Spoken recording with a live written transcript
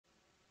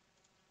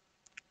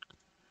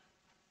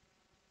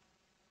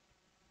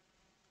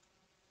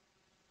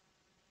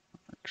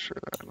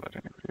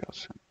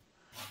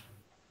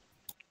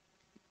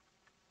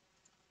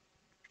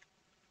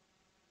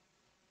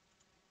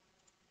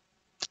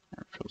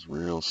is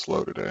real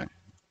slow today.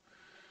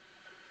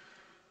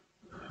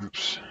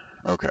 Oops.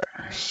 Okay,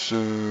 so,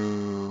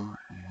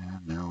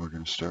 and now we're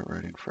going to start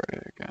writing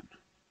Friday again.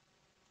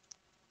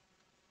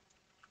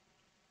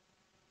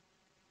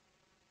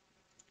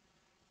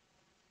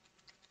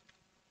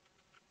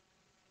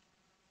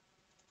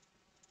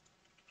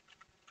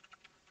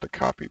 The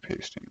copy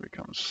pasting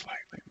becomes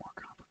slightly more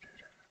complicated.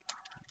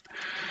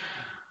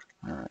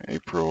 All right,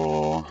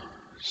 April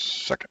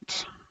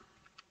 2nd.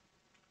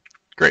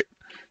 Great.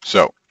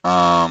 So,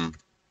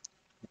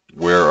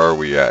 where are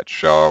we at?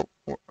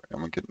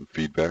 Am I getting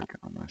feedback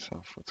on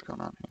myself? What's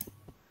going on here?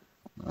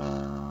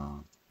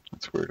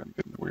 That's weird. I'm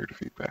getting weird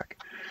feedback.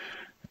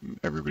 And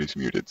everybody's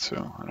muted, so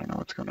I don't know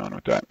what's going on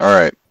with that. All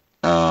right.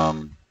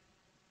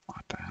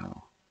 What the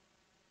hell?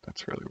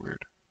 That's really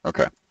weird.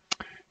 Okay.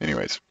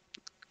 Anyways,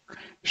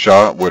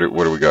 Shah, what do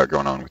we got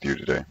going on with you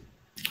today?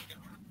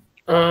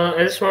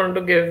 I just wanted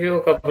to give you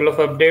a couple of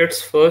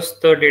updates.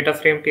 First, the data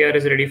frame PR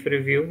is ready for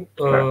review.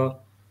 Okay.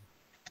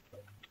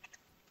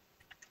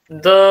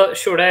 The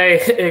should I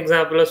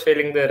example is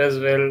failing there as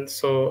well.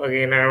 So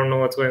again, I don't know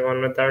what's going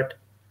on with that.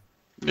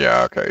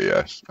 Yeah, okay,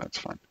 yes, that's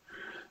fine.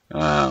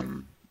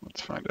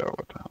 Let's find out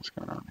what the hell's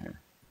going on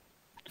here.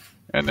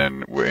 And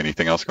then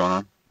anything else going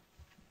on?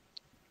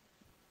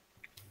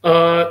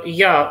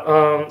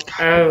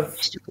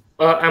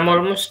 I'm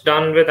almost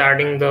done with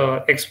adding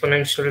the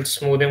exponential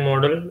smoothing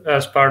model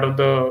as part of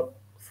the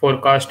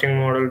forecasting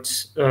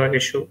models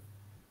issue.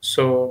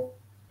 So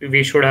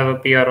we should have a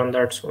PR on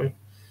that soon.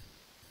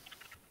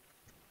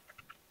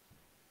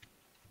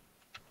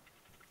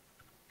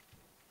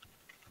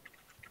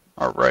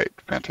 All right,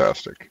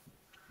 fantastic.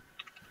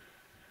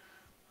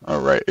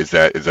 All right, is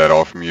that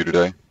all from you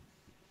today?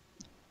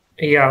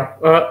 Yeah,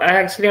 I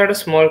actually had a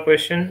small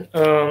question.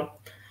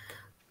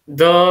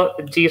 The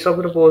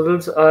GSOC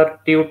proposals are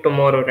due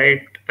tomorrow,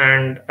 right?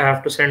 And I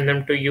have to send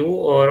them to you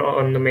or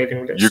on the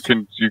mailing list.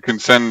 You can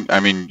send, I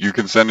mean, you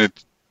can send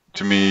it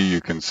to me,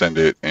 you can send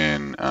it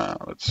in,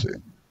 let's see.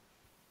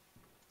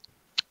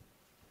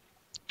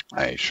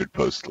 I should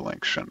post the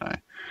link, shouldn't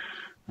I?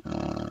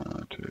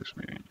 Today's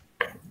meeting.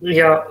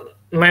 Yeah,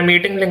 my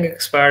meeting link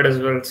expired as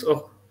well.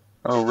 So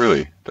Oh,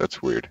 really?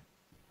 That's weird.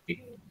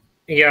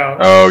 yeah,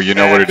 Oh, you I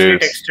know what it actually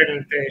is? texted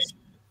Nitesh.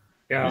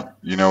 Yeah.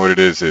 You know what it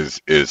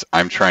is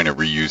I'm trying to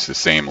reuse the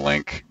same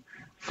link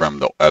from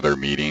the other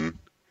meeting,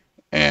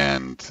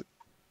 and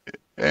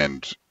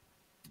and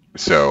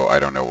so I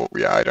don't know what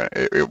we, I don't,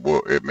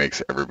 it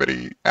makes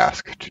everybody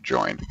ask to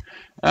join.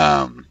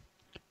 Um,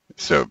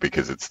 so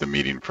because it's the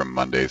meeting from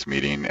Monday's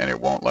meeting, and it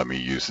won't let me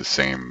use the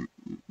same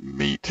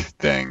meet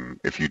thing.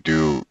 If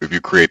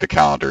you create the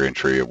calendar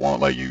entry, it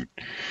won't let you.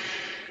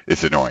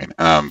 It's annoying.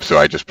 So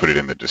I just put it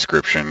in the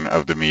description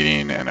of the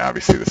meeting, and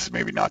obviously this is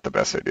maybe not the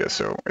best idea.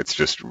 So it's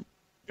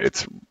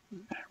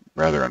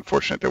rather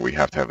unfortunate that we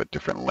have to have a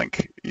different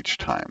link each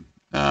time.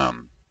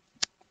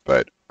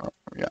 But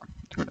yeah,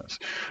 who knows?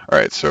 All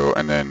right, so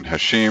and then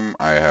Hashim,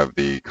 I have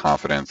the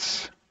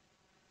confidence.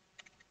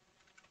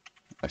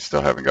 I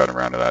still haven't gotten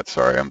around to that.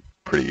 Sorry, I'm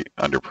pretty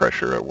under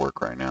pressure at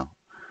work right now.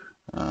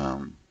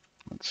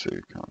 Let's see,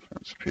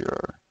 confidence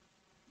PR.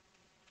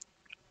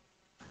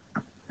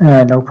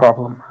 No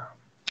problem.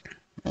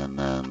 And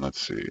then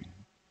let's see.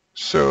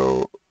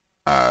 So,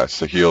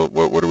 Sahil,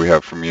 what do we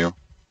have from you?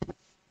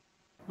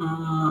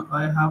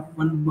 I have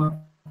one bug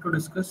to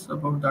discuss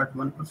about that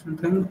 1%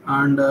 thing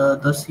and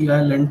the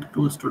CI lint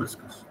tools to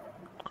discuss.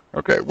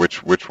 Okay,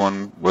 which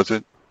one was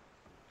it?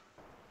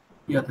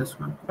 Yeah, this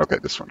one. Okay,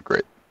 this one.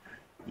 Great.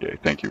 Yay,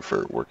 thank you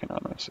for working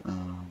on this.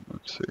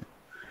 Let's see.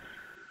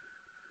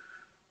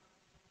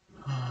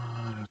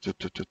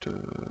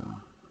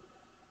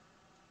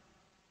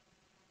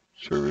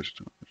 Service.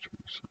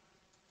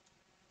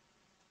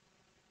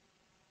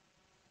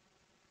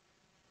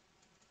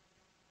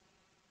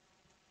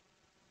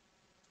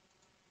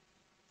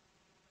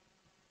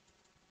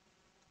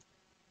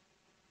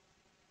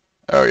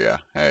 Oh yeah.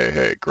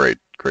 Hey,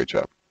 great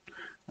job.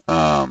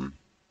 Um,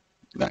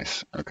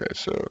 nice. Okay,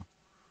 so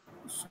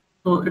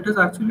So it is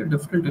actually a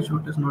different issue.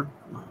 It is not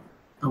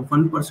the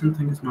 1%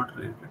 thing is not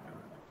related to it.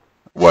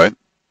 what?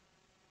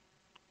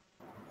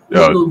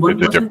 No, Oh, the it's one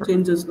a percent different.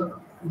 changes.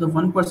 The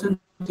 1%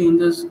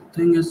 changes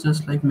thing is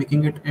just like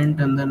making it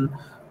int and then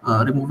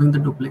removing the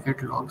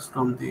duplicate logs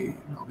from the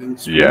logging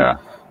stream. Yeah,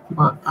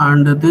 But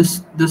and this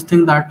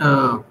thing that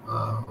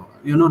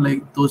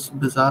like those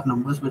bizarre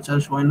numbers which are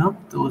showing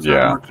up, those are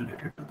yeah. not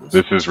related to this.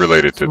 This is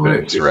related to So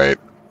this, right?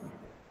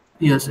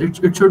 yes,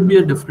 it should be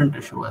a different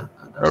issue.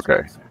 That's why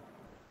Okay. I said.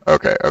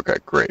 Okay,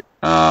 great.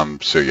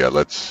 So yeah,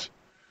 let's.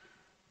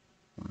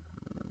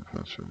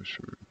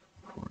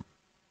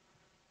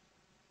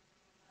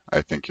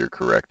 I think you're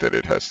correct that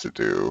it has to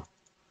do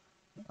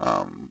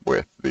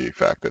with the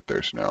fact that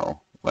there's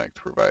no length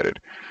provided.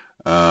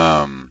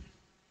 Um,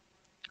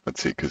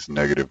 let's see, because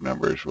negative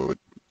numbers would,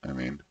 I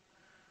mean,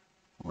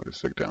 what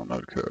is the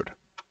download code?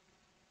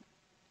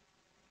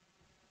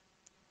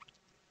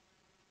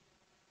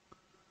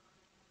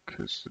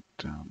 because the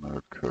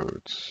download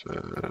code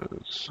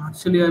says.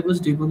 Actually, I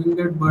was debugging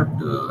it, but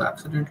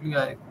accidentally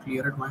I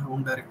cleared my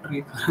home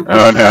directory.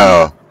 Oh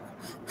no!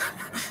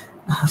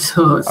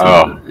 so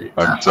Oh,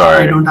 I'm I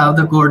sorry. don't have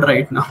the code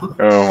right now.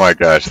 Oh my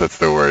gosh, that's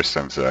the worst.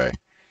 I'm sorry.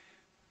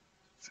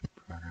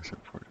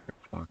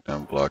 Block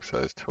down block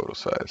size, total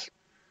size.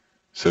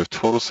 So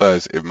total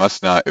size, it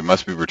must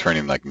be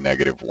returning like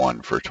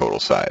 -1 for total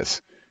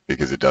size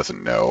because it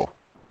doesn't know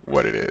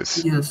what it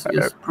is. Yes,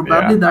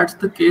 probably that's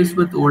the case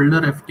with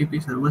older FTP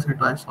servers.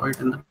 I saw it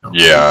in the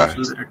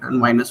documentation. They return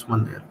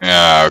 -1 there.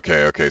 Yeah.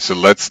 Okay. So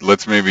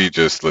let's maybe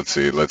just let's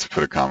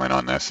put a comment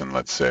on this and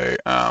let's say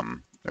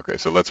okay.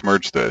 So let's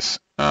merge this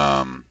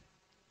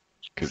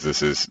because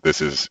this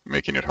is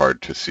making it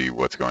hard to see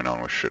what's going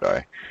on with should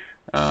I.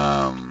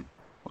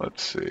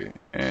 Let's see,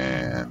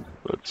 and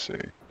let's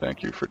see.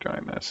 Thank you for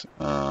doing this.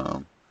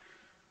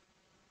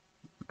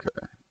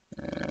 Okay,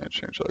 and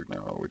change log. No,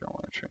 we don't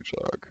want to change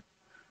log.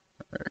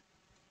 All right.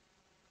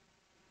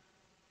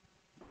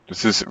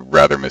 This is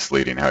rather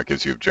misleading how it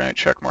gives you a giant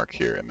check mark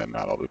here and then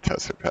not all the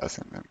tests are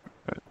passing.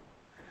 It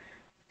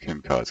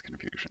can cause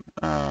confusion.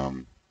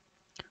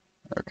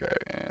 Okay.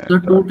 And, the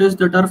two tests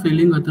that are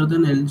failing other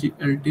than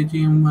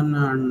LTGM1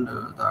 and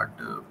that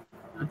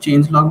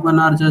changelog1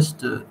 are just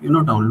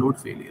download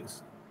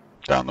failures.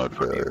 Download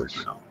failures.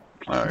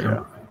 Oh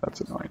yeah, that's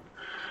annoying.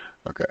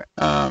 Okay.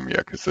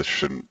 Yeah, because this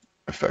shouldn't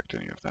affect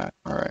any of that.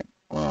 All right.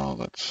 Well,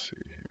 let's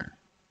see here.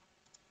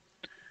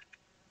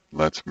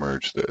 Let's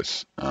merge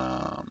this.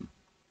 And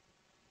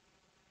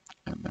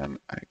then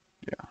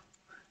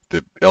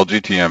the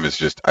LGTM is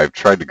just, I've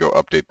tried to go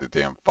update the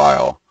damn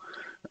file.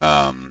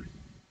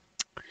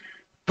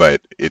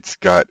 But it's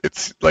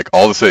like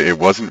all of a sudden it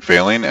wasn't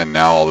failing, and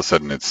now all of a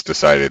sudden it's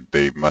decided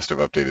they must have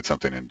updated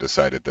something and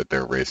decided that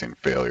they're raising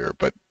failure.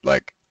 But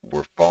like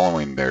we're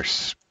following their,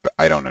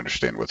 I don't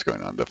understand what's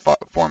going on. The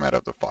format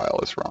of the file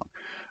is wrong.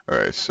 All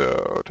right,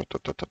 so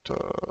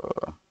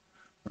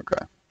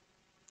okay.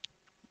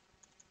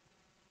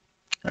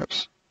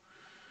 Oops.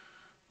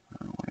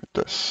 I wanted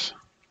this.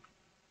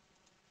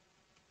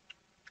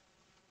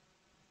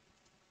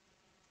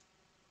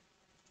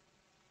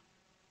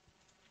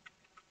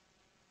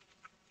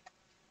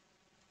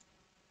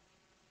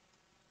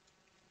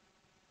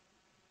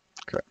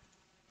 Okay.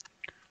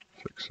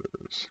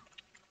 Fixes.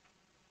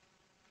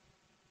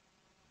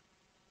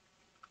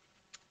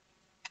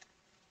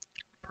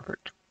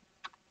 Perfect.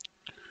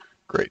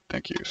 Great,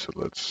 thank you. So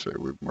let's say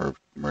we've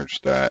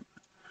merged that.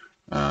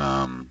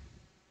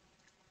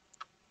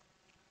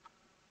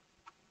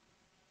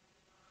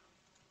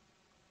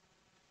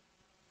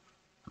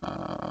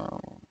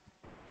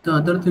 The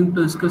other thing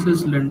to discuss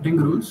is linting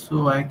rules.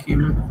 So I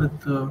came up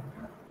with a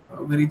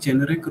very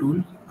generic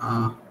rule.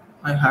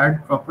 I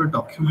had proper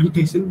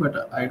documentation, but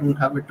I don't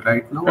have it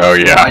right now. Oh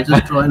yeah. I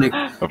just draw an.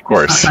 Of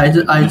course.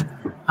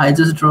 I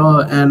just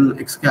draw an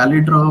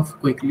Excali draw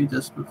quickly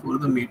just before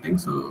the meeting,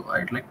 so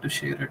I'd like to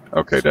share it.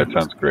 Okay, that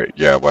sounds great.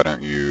 Yeah, why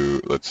don't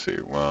you? Let's see.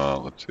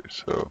 Well, let's see.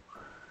 So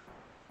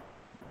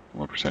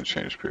 1%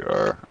 change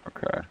PR.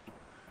 Okay.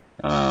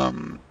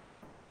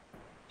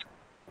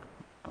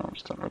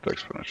 Almost done with the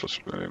exponential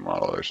smoothing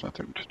model. There's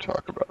nothing to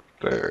talk about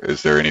there.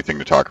 Is there anything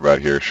to talk about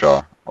here,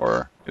 Shaw,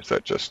 or is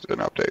that just an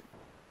update?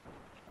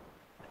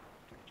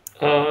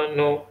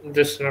 No,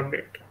 just an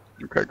update.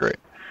 Okay, great.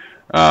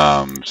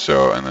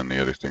 So, and then the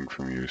other thing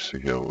from you,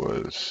 Sahil,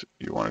 was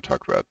you want to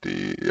talk about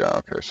the,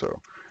 okay,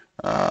 so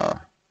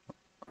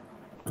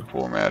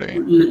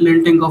formatting.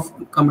 Linting of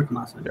commit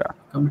messages. Yeah.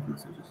 Commit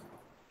messages.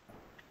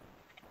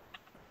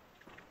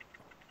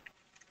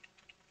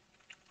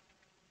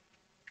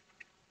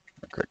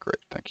 Okay,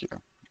 great, thank you.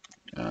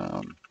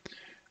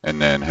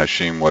 And then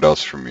Hashim, what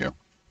else from you?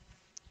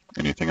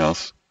 Anything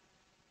else?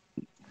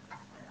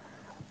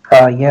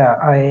 Yeah,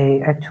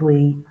 I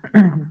actually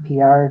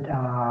PR'd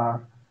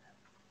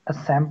a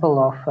sample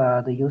of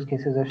the use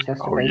cases. It's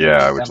just a very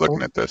yeah, I was sample.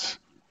 looking at this.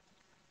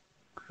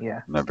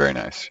 Yeah. Not very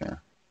nice, yeah.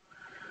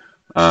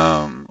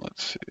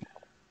 Let's see.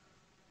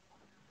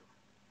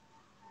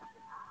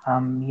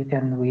 You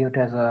can view it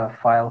as a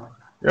file.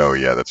 Oh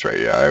yeah, that's right.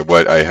 Yeah,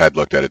 I had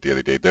looked at it the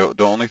other day.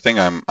 The only thing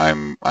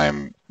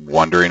I'm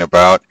wondering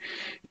about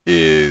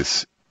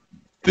is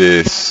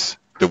this.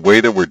 The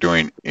way that we're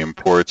doing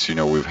imports,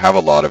 we have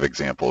a lot of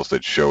examples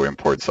that show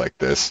imports like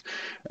this,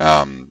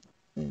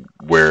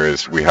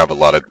 whereas we have a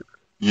lot of,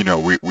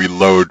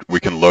 we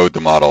can load the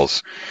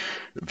models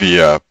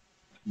via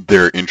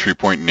their entry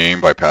point name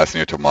by passing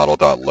it to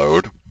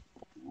model.load.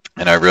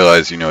 And I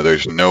realize,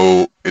 there's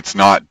it's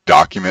not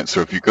document.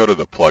 So if you go to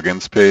the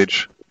plugins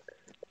page,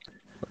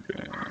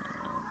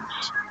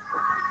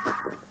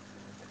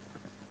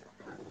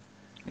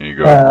 and you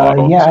go to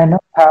models. Yeah, I know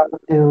how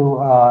to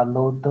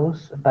load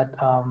those, but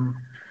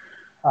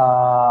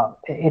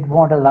it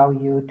won't allow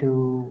you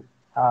to,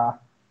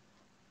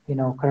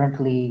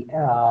 currently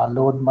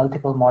load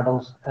multiple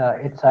models.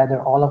 It's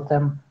either all of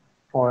them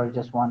or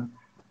just one.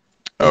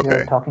 Okay.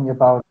 You're talking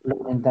about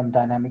loading them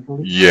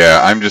dynamically?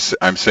 Yeah,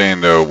 I'm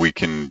saying though we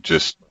can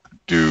just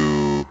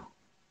do.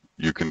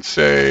 You can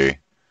say.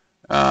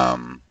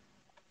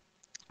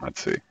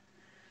 let's see.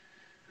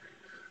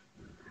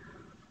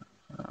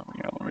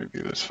 Yeah, let me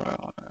view this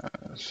file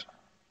as.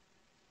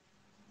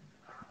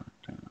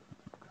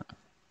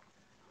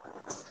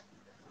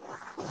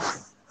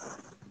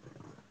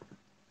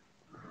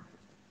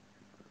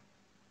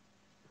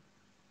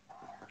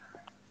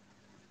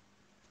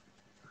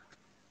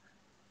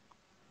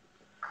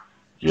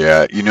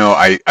 Yeah,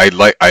 I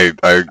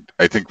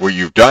think what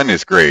you've done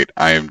is great.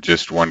 I am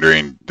just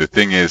wondering, the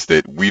thing is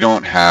that we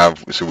don't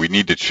have, so we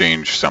need to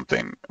change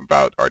something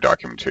about our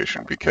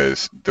documentation,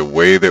 because the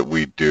way that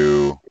we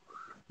do,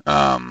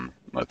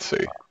 let's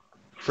see,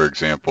 for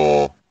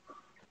example,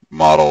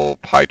 model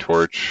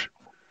PyTorch,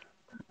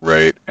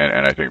 right?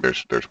 And I think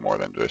there's more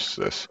than just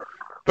this,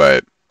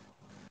 but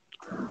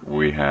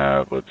we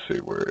have, let's see,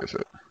 where is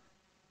it?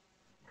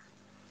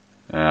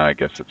 I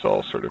guess it's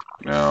all sort of,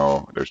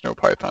 no, there's no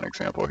Python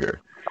example here.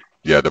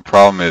 Yeah, the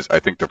problem is, I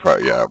think the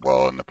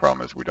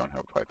problem is we don't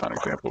have a Python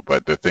example,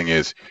 but the thing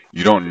is,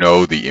 you don't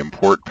know the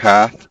import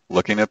path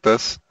looking at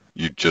this.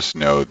 You just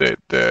know that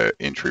the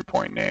entry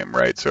point name,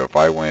 right? So if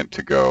I went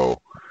to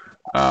go,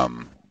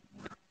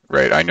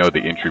 right, I know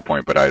the entry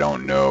point, but I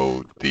don't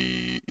know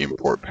the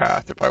import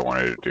path. If I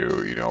wanted to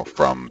do,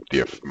 from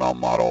DFML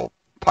model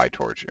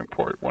PyTorch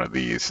import one of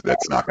these,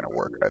 that's not going to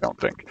work, I don't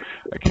think.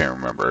 I can't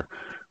remember,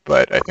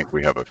 but I think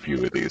we have a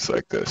few of these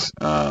like this.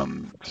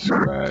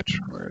 Scratch,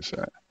 where is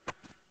that?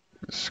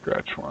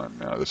 Scratch one.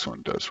 No, this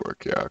one does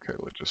work. Yeah, okay,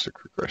 logistic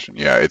regression.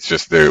 Yeah, it's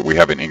just there we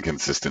have an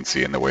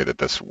inconsistency in the way that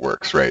this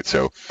works, right?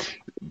 So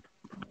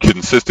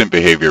consistent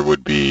behavior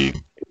would be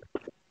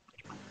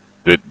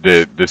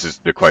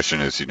the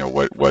question is,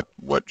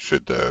 what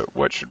should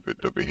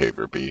the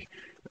behavior be?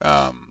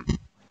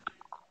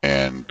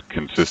 And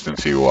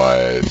consistency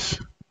wise,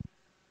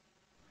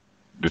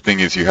 the thing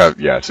is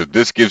so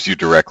this gives you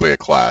directly a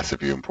class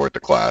if you import the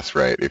class,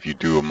 right? If you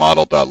do a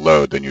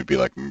model.load, then you'd be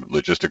like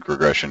logistic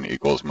regression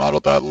equals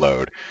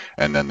model.load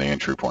and then the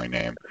entry point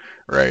name,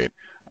 right?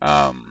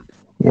 But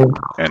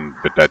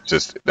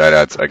that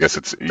adds, I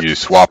guess you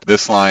swap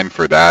this line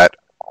for that,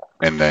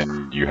 and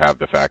then you have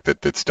the fact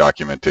that it's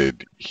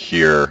documented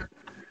here,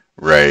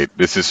 right?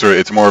 This is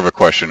it's more of a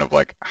question of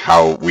like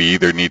how we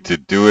either need to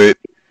do it,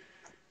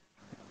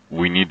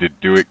 we need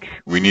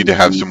to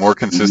have some more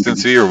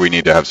consistency, or we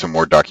need to have some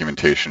more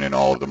documentation in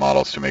all of the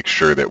models to make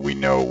sure that we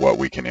know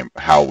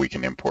how we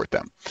can import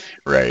them,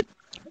 right?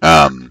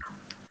 And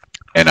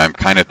I'm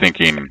kind of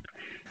thinking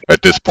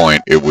at this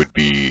point it would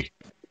be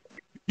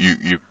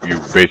you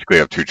basically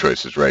have two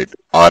choices, right?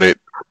 Audit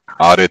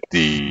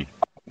the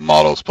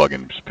models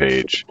plugins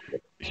page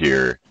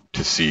here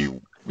to see,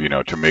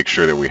 to make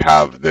sure that we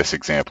have this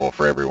example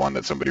for everyone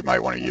that somebody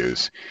might want to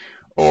use,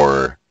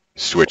 or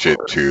switch it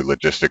to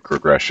logistic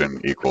regression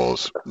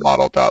equals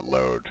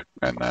model.load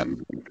and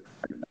then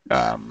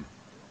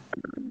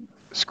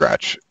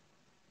scratch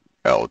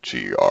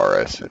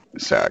LGRS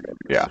SAG.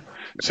 Yeah.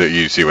 So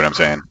you see what I'm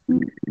saying?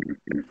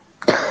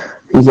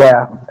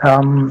 Yeah.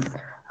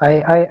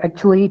 I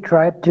actually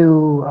tried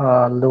to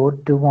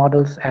load two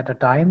models at a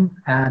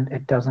time, and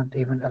it doesn't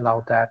even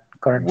allow that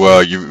currently.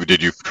 Well,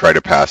 did you try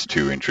to pass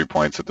two entry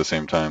points at the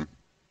same time?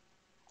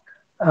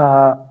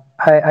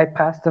 I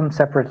passed them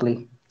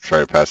separately. Try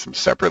to pass them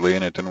separately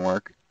and it didn't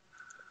work?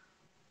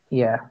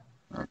 Yeah.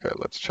 Okay,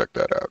 let's check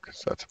that out,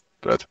 because that's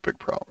a big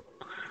problem.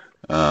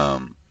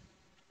 Okay.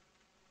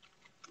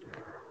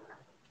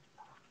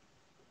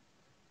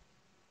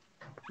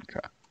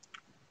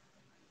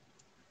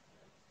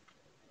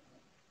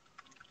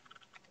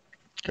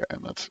 Okay,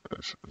 and let's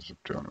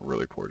doing a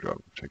really poor job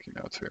of taking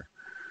notes here.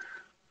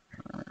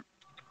 All right.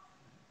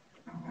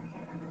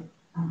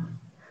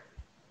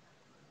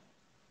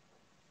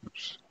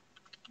 Oops.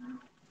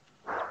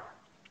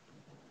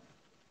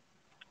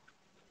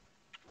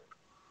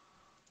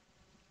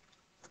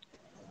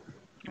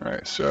 All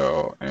right,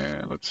 so,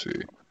 and let's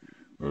see,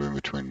 moving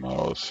between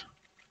models.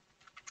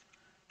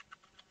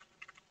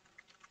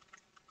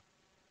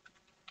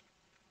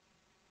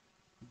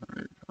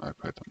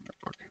 IPython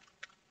network.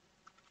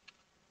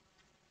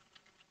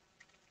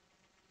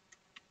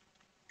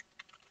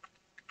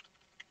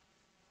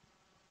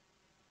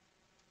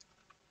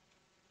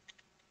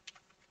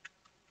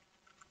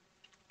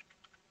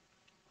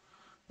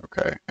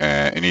 Okay,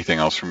 anything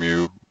else from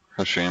you,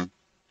 Hashim?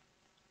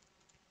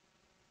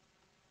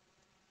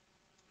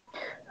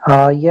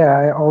 Yeah,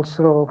 I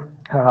also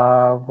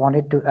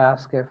wanted to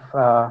ask if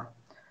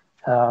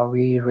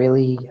we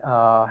really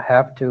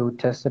have to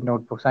test the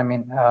notebooks. I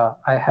mean,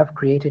 I have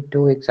created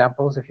two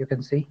examples, if you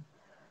can see.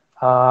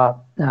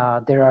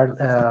 There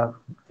are,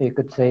 you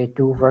could say,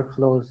 two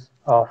workflows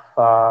of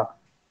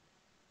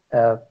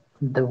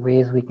the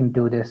ways we can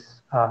do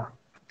this.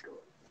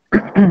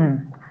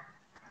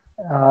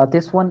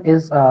 This one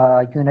is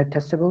unit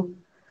testable,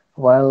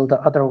 while the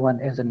other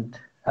one isn't,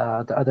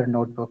 the other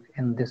notebook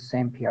in this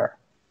same PR.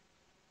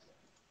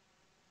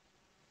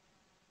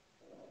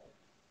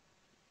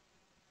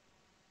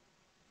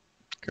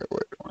 Okay,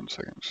 wait 1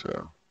 second.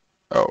 So,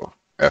 oh,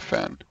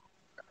 FN.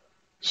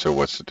 So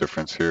what's the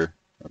difference here?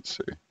 Let's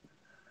see.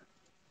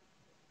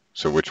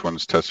 So which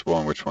one's testable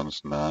and which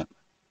one's not?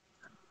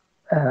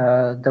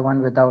 The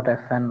one without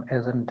fn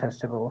isn't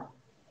testable.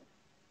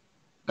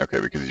 Okay,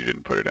 because you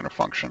didn't put it in a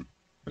function.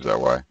 Is that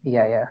why?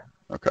 Yeah.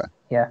 Okay.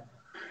 Yeah.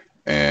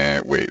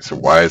 And wait, so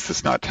why is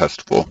this not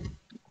testable?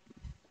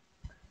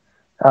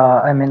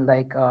 I mean,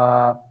 like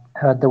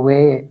the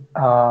way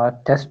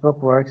testbook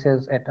works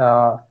is it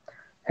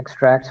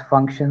extracts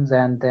functions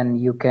and then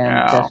you can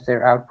Now, test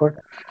their output.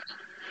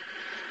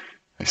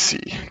 I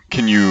see.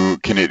 Can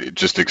it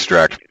just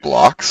extract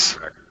blocks?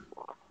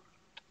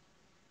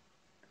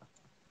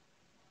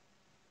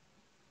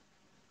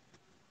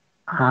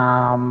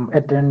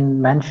 It didn't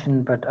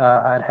mention, but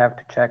I'd have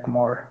to check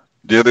more.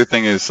 The other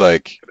thing is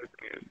like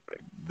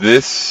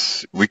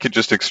this, we could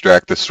just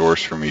extract the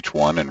source from each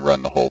one and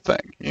run the whole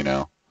thing, you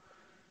know?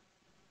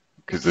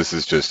 Because this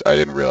is just, I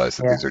didn't realize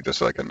that Yeah. these are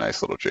just like a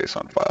nice little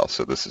JSON file,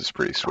 so this is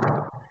pretty sweet.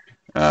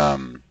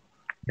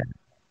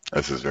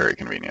 This is very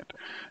convenient.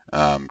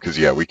 Because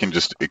yeah, we can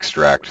just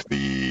extract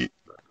the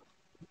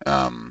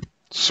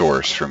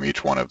source from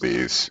each one of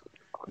these,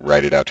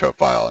 write it out to a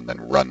file, and then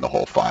run the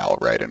whole file,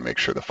 right, and make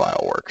sure the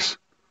file works.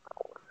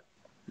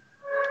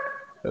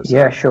 That's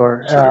Yeah,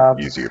 sure. sort of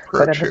easy But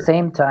approach at the here.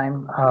 same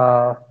time,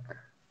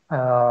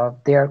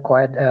 they are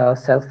quite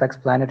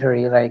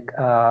self-explanatory. Like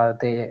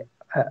they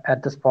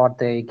at the spot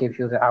they give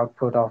you the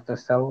output of the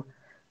cell.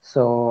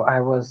 So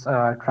I was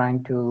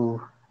trying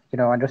to,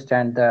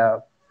 understand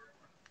the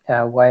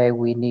why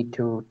we need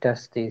to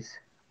test these.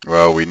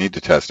 Well, we need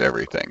to test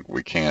everything.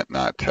 We can't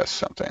not test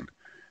something.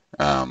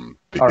 Because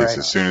right.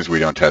 as soon as we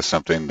don't test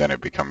something, then it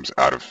becomes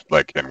out of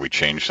and we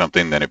change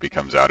something, then it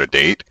becomes out of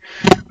date,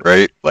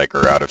 right? Like,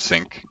 or out of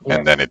sync, Yeah.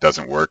 and then it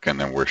doesn't work, and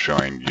then we're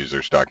showing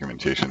users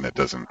documentation that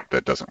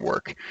doesn't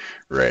work,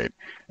 right?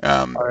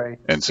 All right.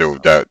 And so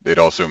that it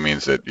also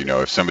means that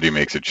if somebody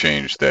makes a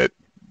change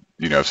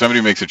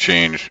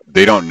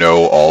they don't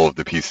know all of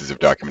the pieces of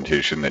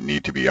documentation that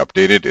need to be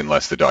updated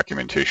unless the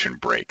documentation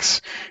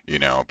breaks,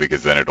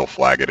 because then it'll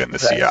flag it in the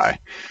Right. CI.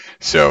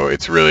 So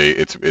it's really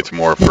it's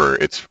more for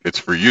it's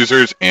for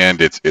users,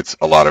 and it's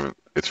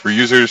for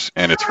users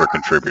and it's for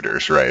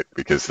contributors, right?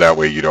 Because that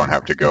way you don't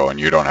have to go and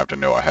you don't have to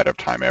know ahead of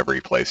time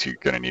every place you're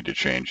going to need to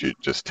change. It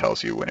just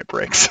tells you when it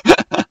breaks.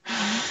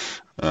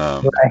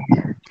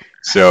 Right.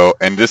 So,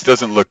 and this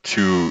doesn't look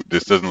too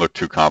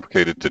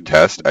complicated to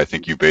test. I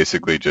think you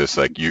basically just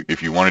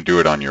if you want to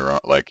do it on your own,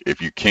 like if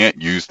you can't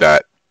use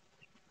that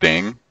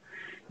thing,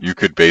 you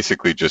could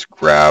basically just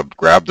grab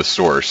the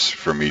source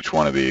from each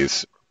one of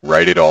these,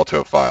 write it all to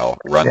a file,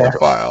 run the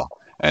file,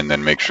 and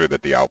then make sure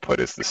that the output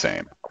is the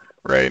same,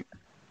 right?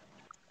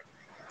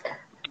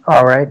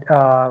 All right.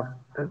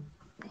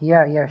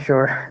 Yeah,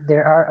 sure.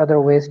 There are other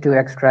ways to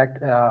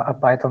extract a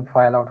Python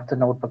file out of the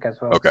notebook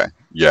as well. Okay.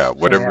 Yeah.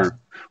 Whatever. yeah.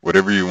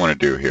 Whatever you want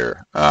to do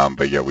here.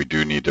 But yeah, we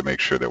do need to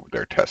make sure that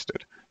they're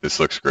tested. This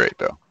looks great,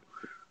 though.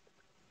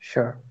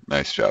 Sure.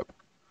 Nice job.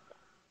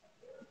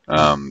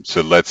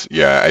 So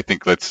I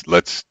think let's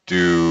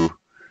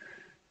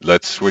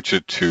switch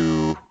it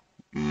to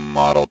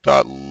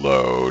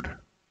model.load,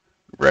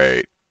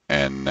 right?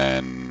 And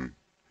then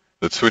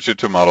let's switch it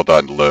to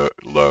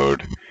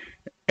model.load,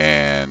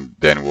 and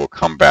then we'll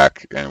come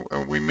back and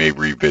we may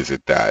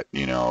revisit that,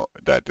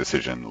 that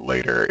decision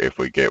later if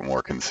we get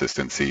more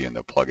consistency in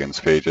the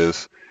plugins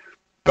pages.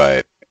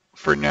 But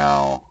for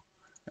now,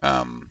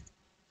 and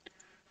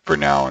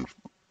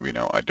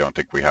I don't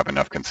think we have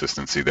enough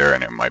consistency there,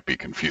 and it might be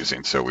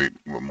confusing. So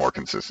more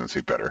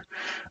consistency better.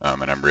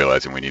 And I'm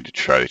realizing we need to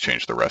try to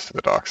change the rest of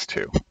the docs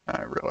too.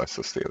 I realized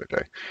this the other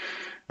day.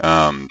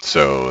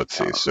 So let's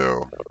see.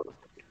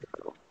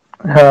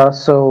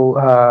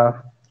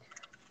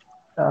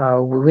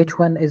 Which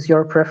one is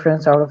your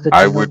preference out of the two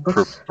I would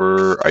notebooks?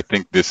 prefer. I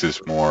think this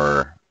is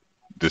more.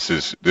 This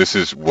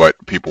is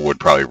what people would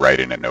probably write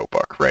in a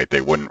notebook, right?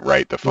 They wouldn't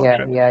write the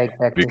function. Yeah,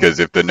 exactly. Because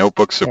if the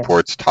notebook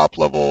supports top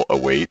level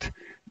await,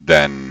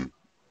 then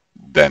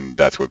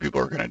that's what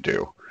people are going to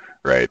do,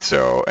 right?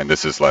 So, and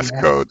this is less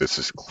code. This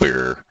is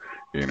clear,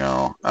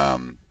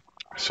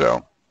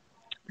 so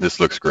this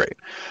looks great.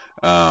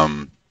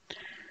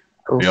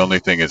 The only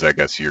thing is, I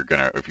guess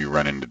if you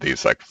run into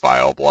these like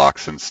file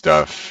blocks and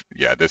stuff,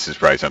 yeah, this is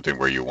probably something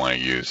where you want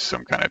to use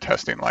some kind of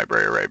testing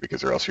library, right?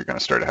 Because or else you're going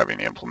to start having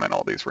to implement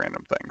all these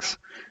random things.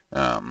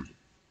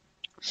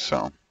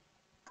 So.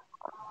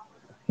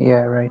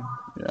 Yeah, right.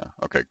 Yeah,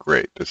 okay,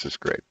 great. This is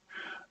great.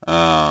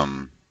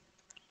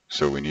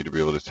 So we need to be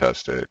able to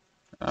test it.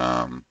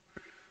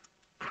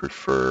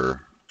 Prefer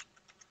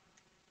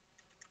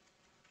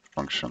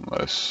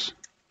functionless.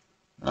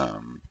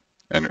 And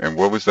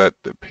what was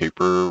that? The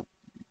paper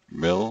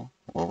mill?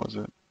 What was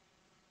it?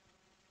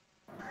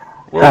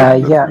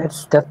 Yeah,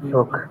 it's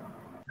testbook.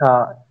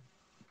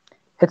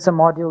 It's a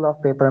module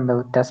of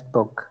Papermill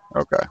testbook.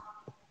 Okay.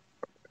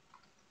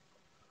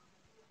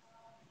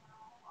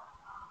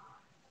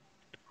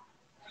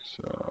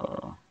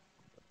 So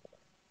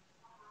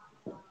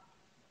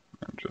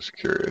I'm just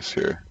curious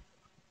here.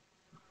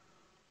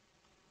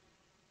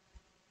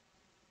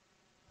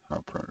 How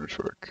parameters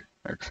work.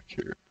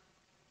 Execute.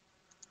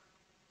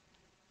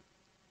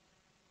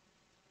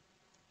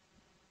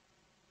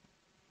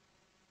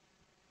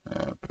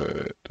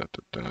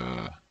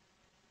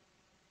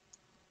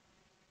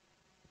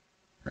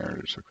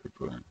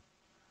 parameters,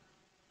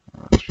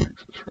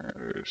 strings as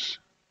parameters,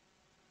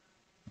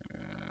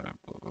 blah,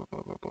 blah,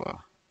 blah, blah, blah.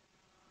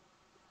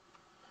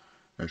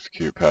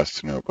 Execute, pass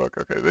to notebook.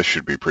 Okay, this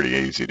should be pretty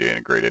easy to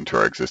integrate into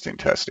our existing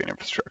testing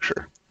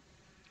infrastructure.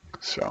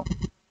 So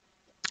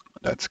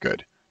that's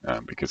good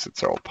because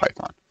it's all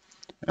Python.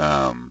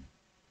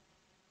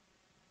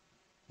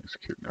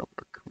 Execute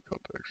notebook. We call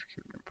it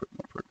execute input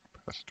notebook.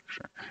 Pass to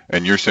string.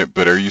 And you're saying,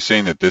 but are you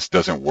saying that this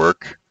doesn't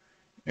work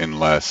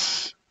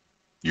unless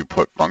you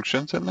put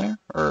functions in there,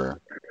 or?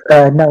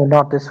 No,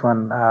 not this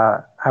one.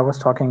 I was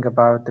talking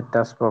about the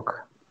test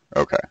book.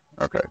 Okay.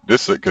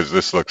 This, because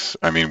this looks,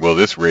 I mean, will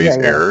this raise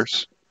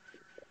errors?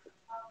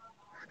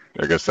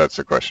 I guess that's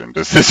the question.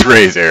 Does this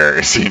raise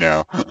errors? You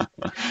know,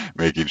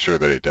 making sure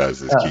that it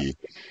does is key.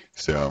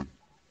 So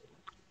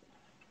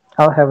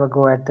I'll have a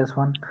go at this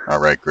one. All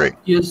right, great.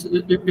 Yes,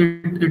 it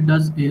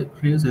does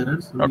raise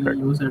errors. Okay. We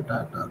use it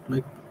at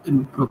like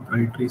in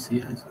proprietary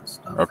CIs and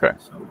stuff. Okay.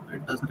 So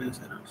it does raise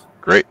errors.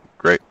 Great.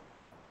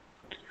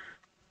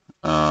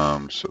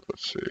 So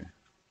let's see.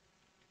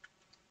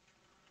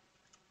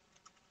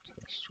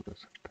 Test with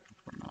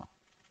paper.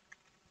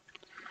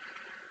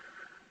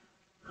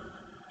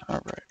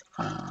 All right.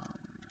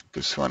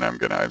 This one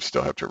I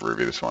still have to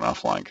review this one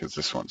offline because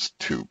this one's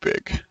too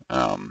big.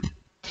 So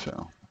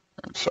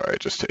I'm sorry,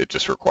 it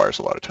just requires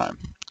a lot of time.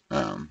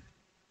 Okay,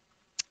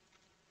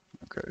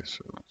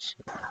 so let's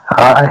see.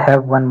 I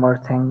have one more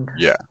thing.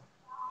 Yeah.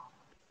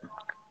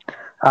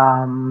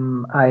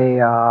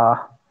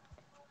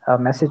 I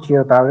messaged you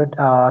about it.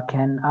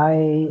 Can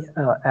I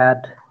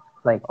add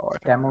like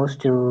demos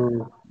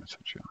to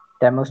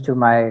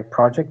my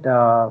project?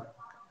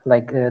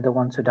 Like the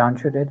ones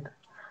Sudhanshu did.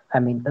 I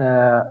mean,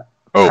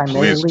 primarily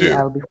please do.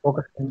 I'll be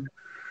focusing.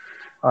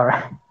 All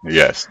right.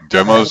 Yes,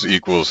 demos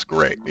equals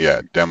great.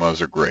 Yeah,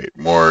 demos are great.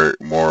 More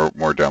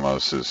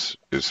demos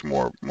is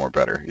more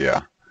better.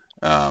 Yeah.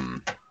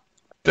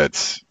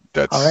 That's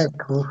all right.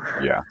 Cool.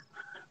 Yeah.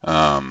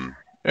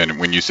 And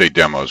when you say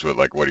demos,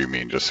 what do you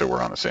mean? Just so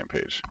we're on the same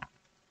page.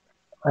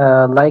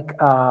 I'm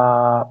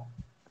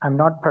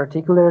not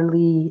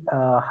particularly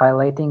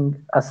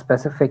highlighting a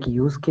specific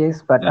use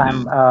case, but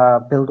I'm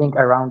building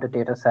around a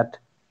data set.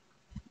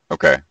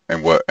 Okay.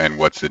 And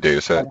what's the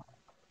data set?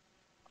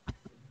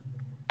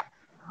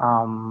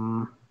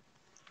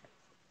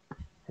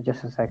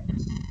 Just a sec.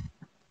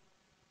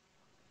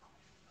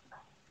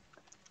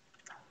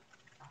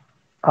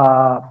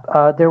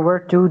 There were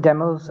 2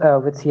 demos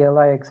with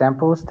CLI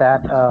examples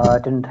that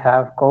didn't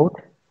have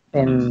code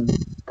in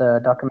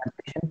the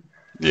documentation.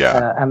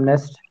 Yeah.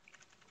 MNIST,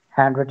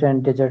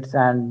 handwritten digits,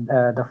 and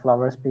the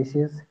flower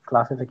species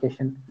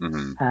classification.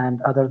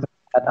 And other than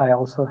that, I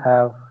also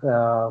have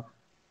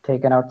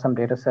taken out some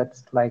data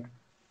sets like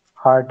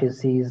heart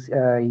disease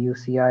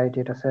UCI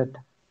data set.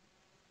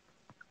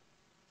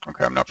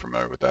 Okay, I'm not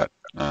familiar with that.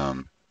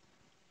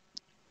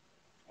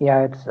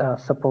 Yeah, it's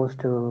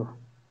supposed to,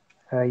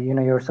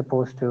 you're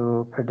supposed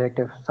to predict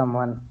if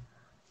someone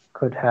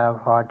could have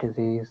heart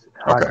diseases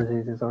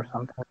or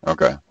something.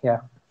 Okay.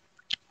 Yeah.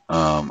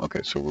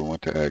 Okay, so we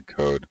want to add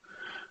code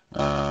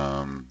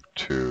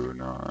to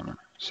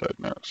non-side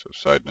note. So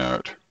side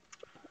note,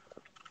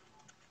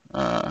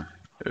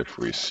 if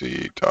we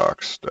see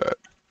docs that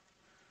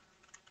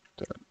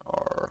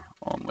are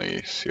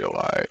only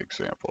CLI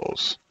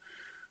examples.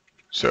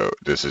 So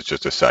this is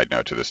just a side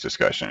note to this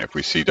discussion. If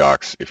we see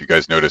docs, if you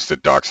guys notice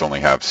that docs only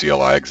have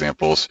CLI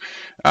examples,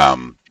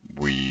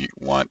 we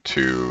want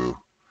to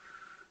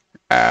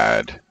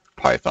add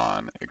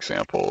Python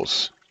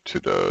examples to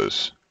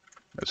those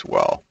as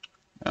well.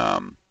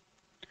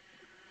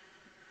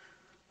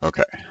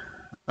 Okay.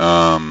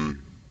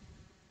 And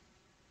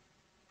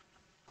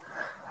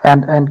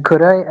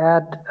could I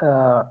add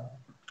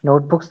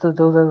notebooks to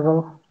those as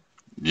well?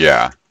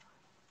 Yeah.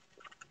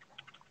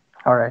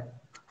 All right.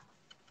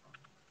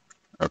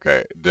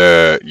 Okay.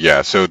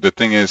 So the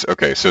thing is,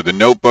 okay, so the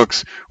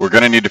notebooks, we're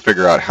going to need to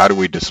figure out how do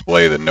we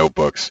display the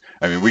notebooks.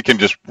 I mean, we can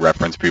just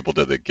reference people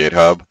to the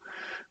GitHub,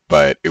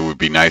 but it would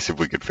be nice if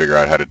we could figure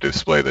out how to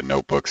display the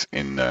notebooks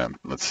in the,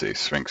 let's see,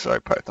 Sphinx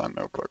IPython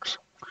notebooks.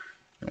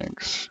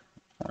 Sphinx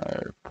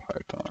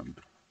IPython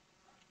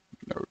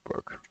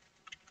notebook.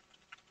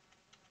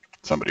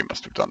 Somebody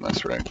must have done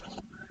this, right?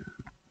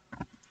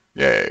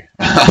 Yay.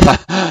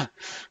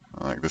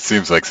 Like, this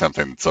seems like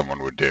something that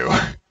someone would do.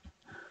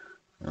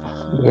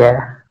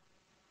 Yeah.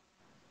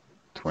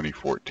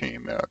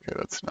 2014. Okay,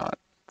 it's not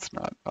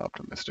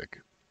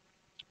optimistic.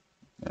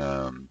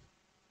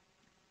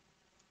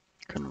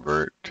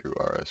 Convert to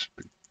RST.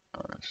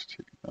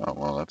 Oh,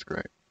 well, that's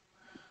great.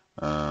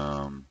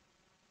 How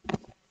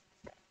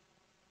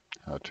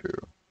to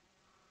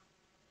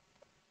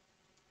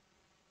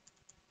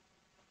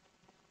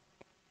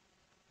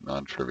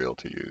non-trivial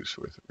to use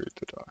with read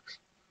the docs.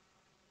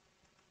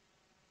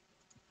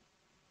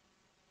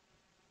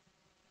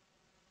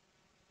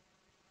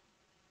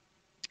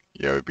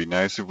 Yeah, it would be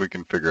nice if we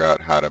can figure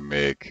out how to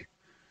make,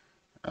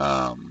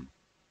 oh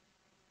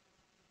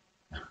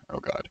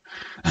God,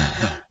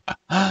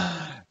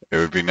 It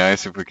would be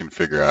nice if we can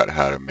figure out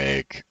how to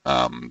make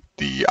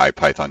the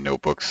IPython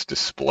notebooks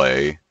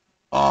display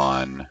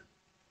on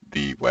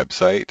the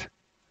website,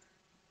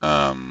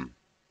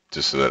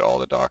 just so that all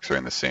the docs are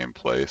in the same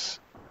place.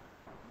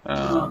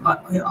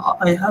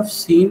 I have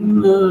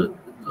seen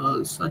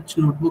such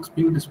notebooks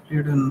being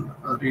displayed in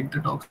Read the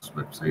Docs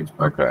websites,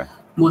 but Okay.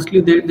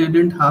 mostly they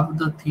didn't have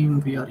the theme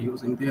we are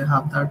using. They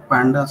have that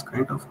pandas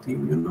kind of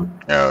theme, you know.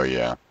 Oh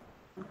yeah.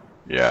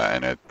 Yeah,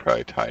 and it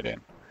probably tied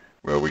in.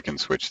 Well, we can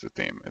switch the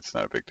theme. It's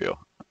not a big deal.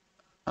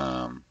 We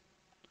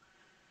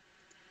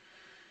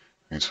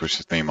can switch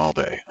the theme all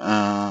day.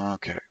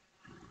 Okay.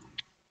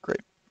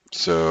 Great.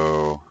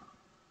 So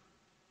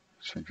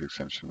Sphinx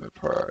extension that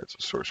provides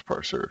a source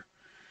parser.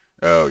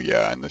 Oh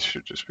yeah, and this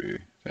should just be,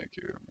 thank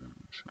you.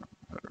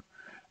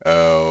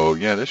 Oh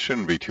yeah, this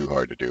shouldn't be too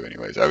hard to do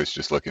anyways. I was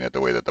just looking at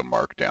the way that the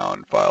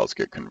markdown files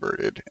get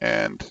converted,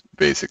 and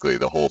basically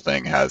the whole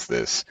thing has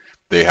this,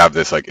 they have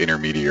this like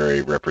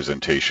intermediary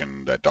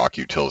representation that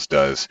docutils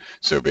does.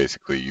 So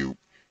basically you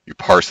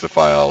parse the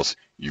files,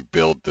 you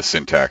build the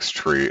syntax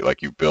tree,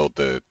 like you build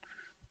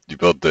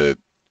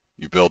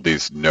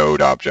these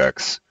node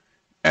objects,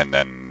 and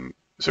then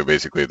so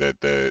basically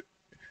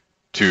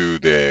to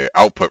the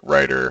output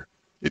writer,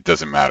 it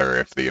doesn't matter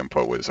if the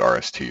input was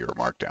RST or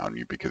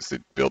Markdown because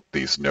it built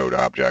these node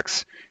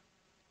objects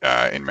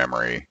in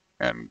memory,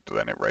 and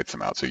then it writes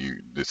them out. So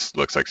this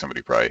looks like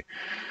somebody probably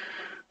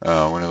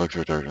when I looked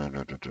at it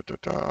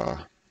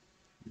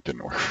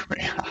didn't work for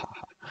me.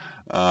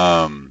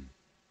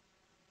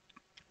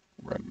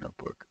 Run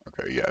notebook.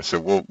 Okay, yeah. So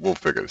we'll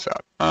figure this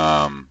out.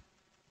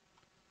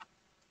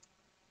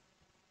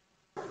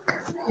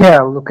 Yeah,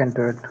 I'll look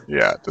into it.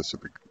 Yeah, this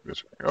would be.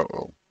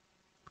 Oh.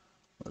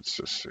 Let's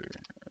just see.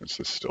 Is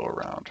this still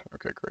around?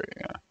 Okay, great.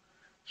 Yeah.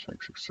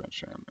 Sphinx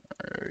extension.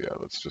 Yeah,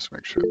 let's just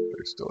make sure that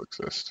they still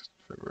exist.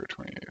 February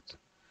 28th.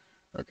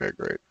 Okay,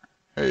 great.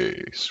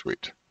 Hey,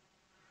 sweet.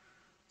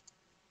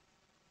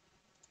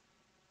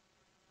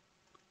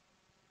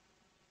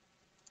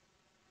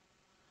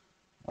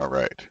 All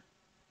right.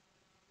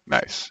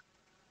 Nice.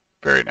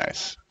 Very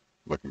nice.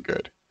 Looking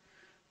good.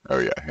 Oh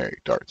yeah. Hey,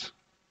 darts.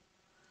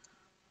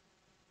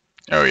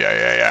 Oh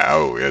yeah.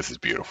 Oh, this is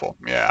beautiful.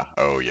 Yeah.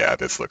 Oh yeah,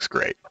 this looks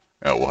great.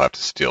 Oh, we'll have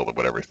to steal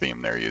whatever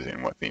theme they're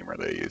using. What theme are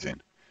they using?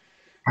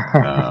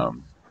 Yeah,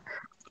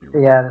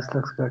 this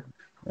looks good.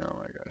 Oh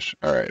my gosh.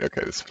 All right.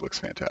 Okay, this looks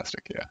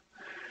fantastic. Yeah.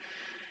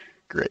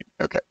 Great.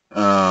 Okay.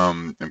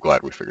 I'm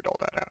glad we figured all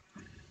that out.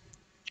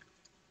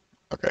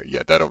 Okay.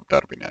 Yeah, that'll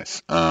be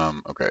nice.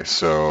 Okay.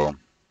 So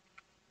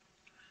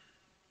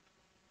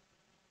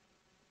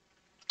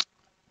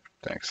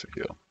thanks,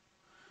 Sahil.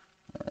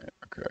 All right.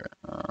 Okay.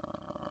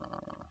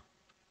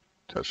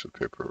 Test with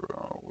paper.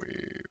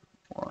 We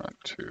want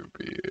to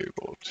be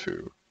able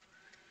to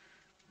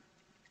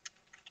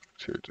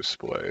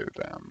display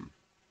them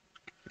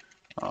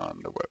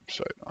on the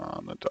website,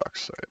 on the doc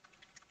site.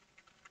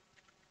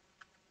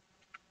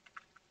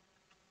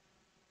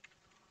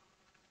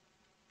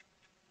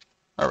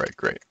 All right,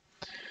 great.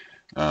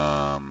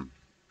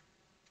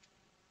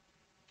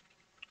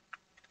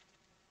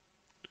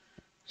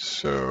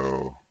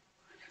 So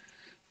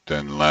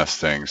then last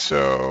thing,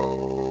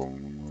 so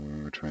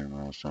between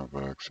milestone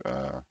books,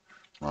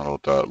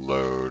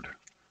 model.load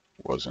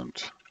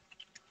wasn't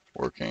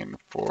working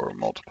for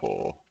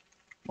multiple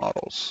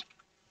models.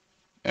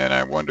 And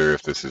I wonder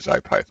if this is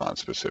IPython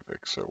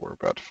specific, so we're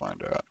about to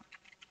find out.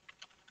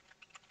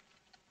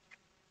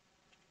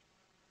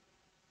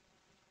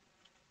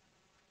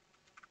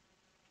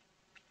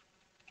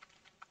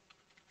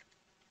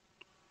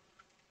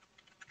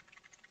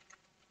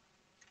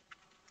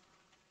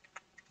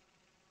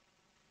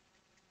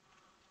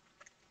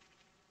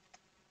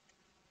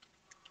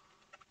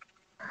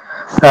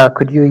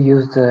 Could you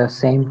use the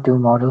same two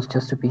models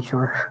just to be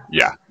sure?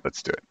 Yeah,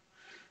 let's do it.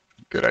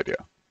 Good idea.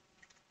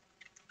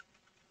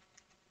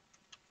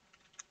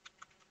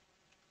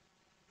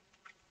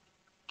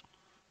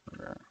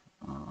 Okay.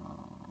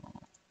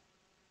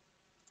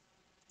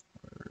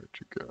 Where'd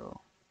you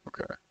go?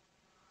 Okay.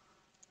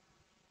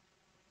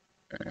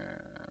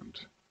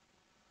 And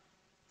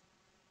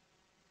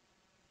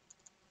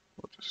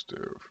we'll just do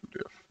from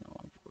diff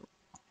input.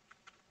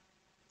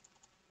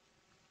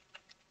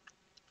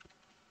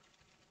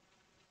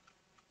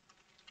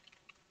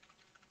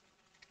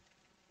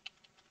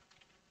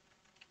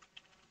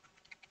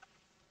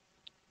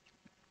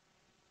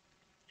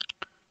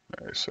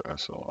 Okay, so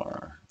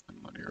SLR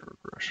and linear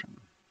regression.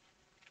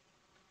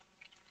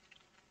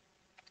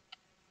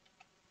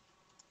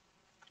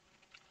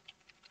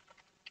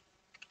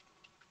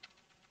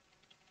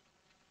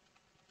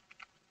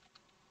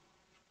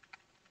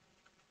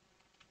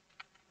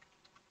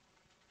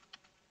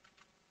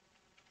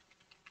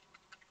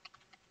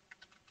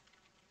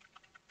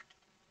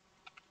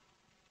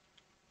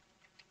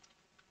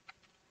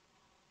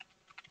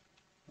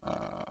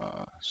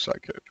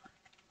 Scikit.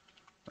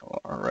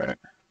 All right.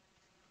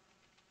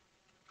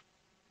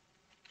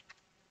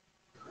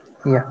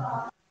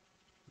 Yeah.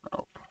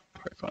 Oh,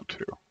 Python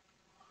 2.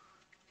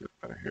 Get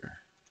out of here.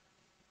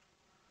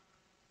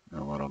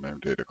 No model name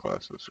data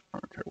classes.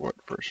 Okay, what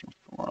version?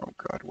 Oh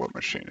God, what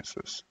machine is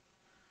this?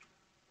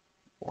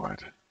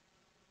 What?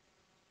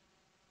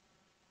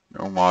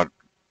 No mod.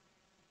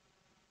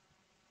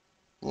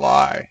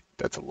 Lie.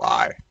 That's a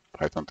lie.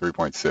 Python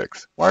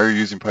 3.6. Why are you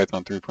using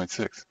Python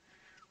 3.6?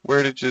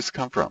 Where did it just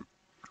come from?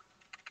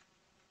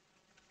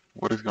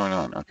 What is going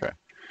on? Okay.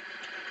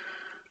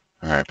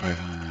 All right,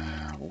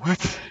 Python.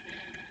 What?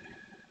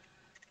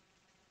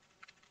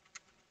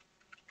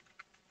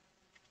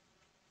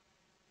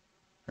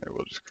 Okay,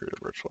 we'll just create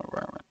a virtual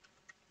environment.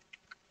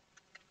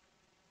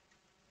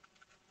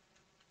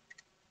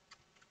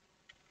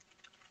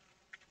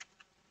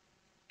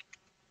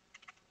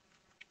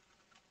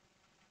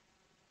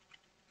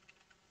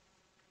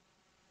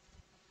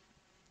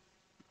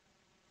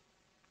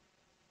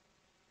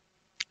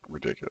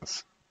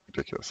 Ridiculous.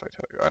 Ridiculous, I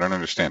tell you. I don't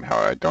understand how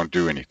I don't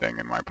do anything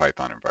and my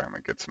Python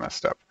environment gets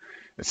messed up.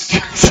 It's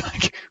just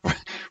like,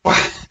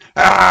 what?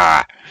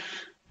 Ah!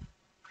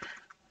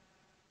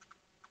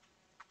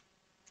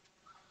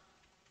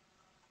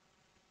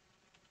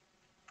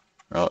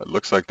 Well, it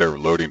looks like they're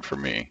loading for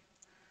me.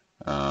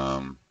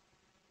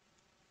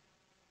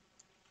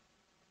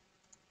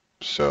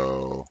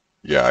 So,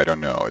 yeah, I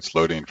don't know. It's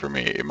loading for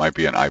me. It might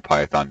be an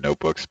IPython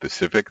notebook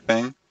specific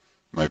thing. It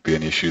might be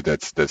an issue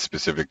that's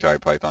specific to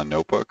IPython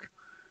notebook.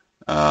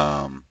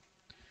 So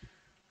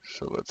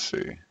let's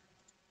see.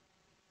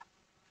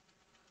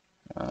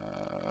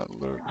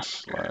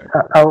 Looks like.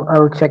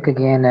 I'll check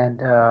again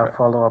and Okay.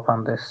 follow up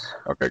on this.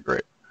 Okay,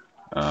 great.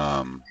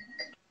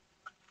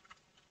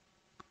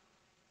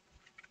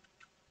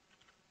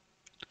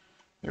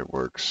 It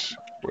works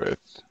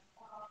with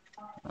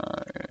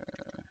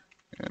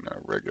in a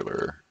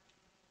regular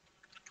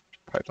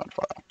Python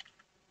file.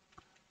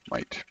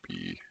 Might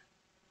be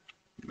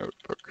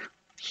notebook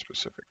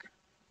specific.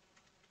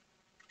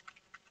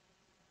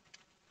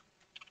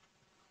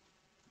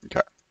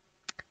 Okay.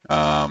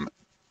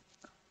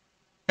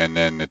 And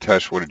then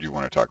Nitesh, what did you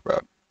want to talk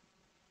about?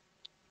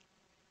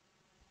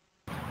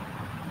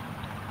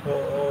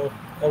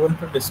 I want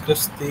to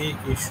discuss the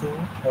issue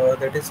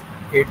that is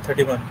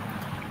 831,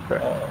 Okay.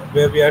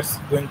 where we are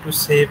going to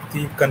save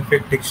the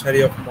config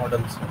dictionary of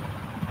models.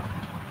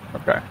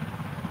 Okay.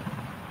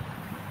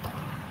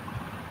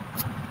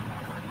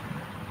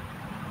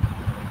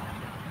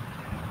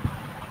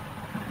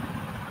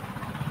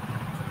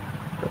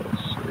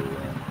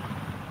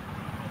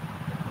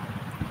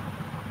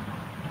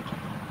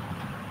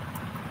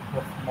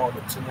 Of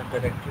models in a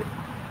directory.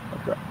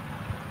 Okay.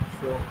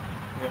 So,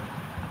 yeah.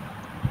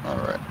 All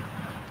right.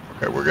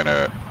 Okay, we're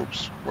gonna,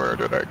 oops, where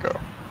did I go?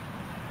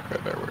 Okay,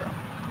 there we go.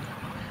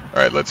 All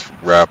right, let's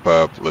wrap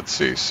up. Let's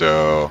see.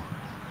 So,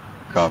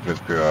 confidence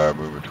PR,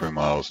 move between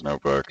models,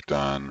 notebook,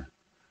 done.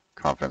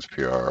 Confidence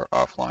PR,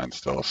 offline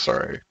still,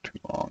 sorry, too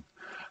long.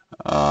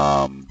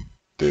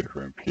 Data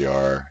room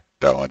PR,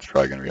 that one's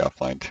probably gonna be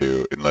offline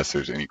too, unless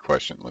there's any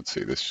question. Let's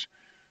see, this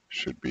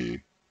should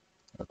be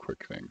a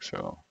quick thing,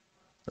 so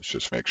let's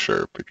just make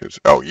sure because,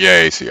 oh,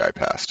 yay, see, I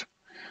passed.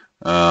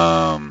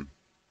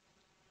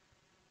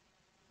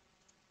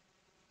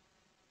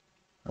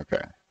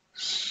 Okay,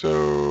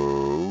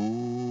 so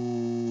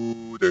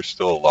there's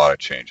still a lot of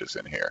changes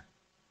in here.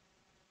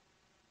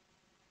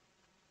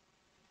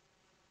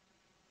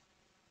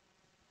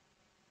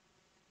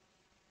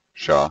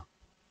 Shah?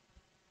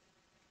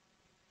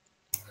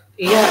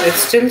 Yeah, it's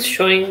still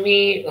showing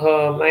me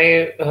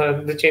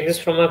the changes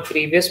from a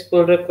previous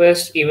pull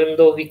request, even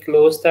though we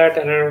closed that,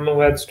 and I don't know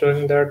why it's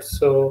doing that.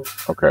 So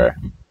Okay.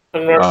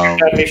 I'm not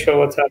entirely sure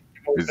what's happening.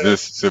 Is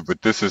this, so,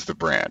 but this is the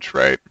branch,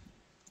 right?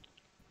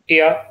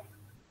 Yeah.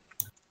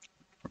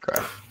 Okay.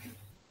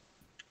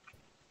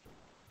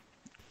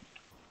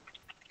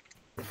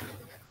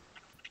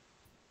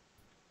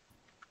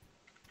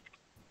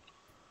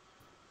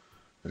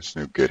 This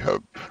new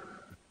GitHub,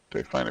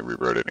 they finally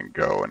rewrote it in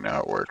Go and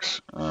now it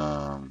works.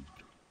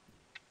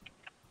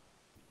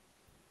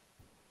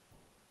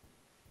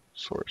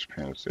 Source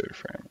pandas data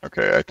frame.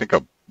 Okay, I think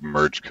a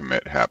merge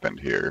commit happened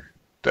here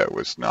that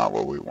was not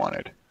what we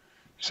wanted.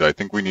 So I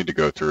think we need to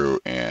go through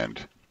and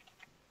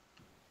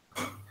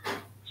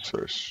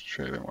source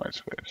trailing white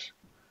space.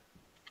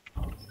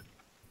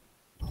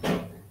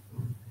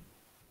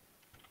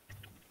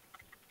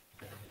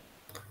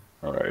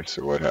 All right,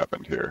 so what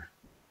happened here?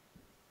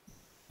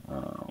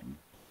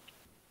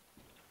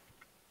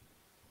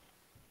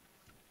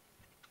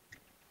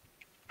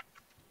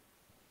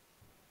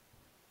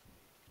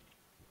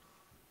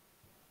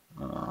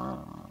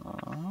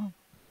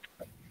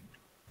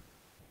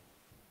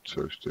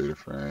 Source data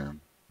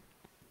frame.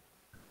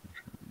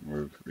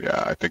 Move.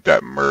 Yeah, I think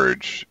that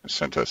merge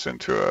sent us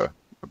into a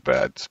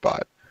bad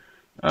spot.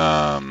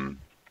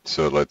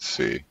 So let's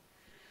see.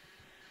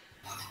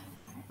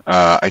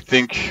 I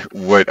think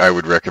what I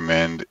would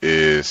recommend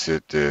is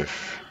that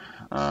if,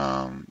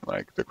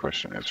 like the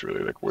question is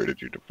really like, where did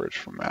you diverge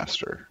from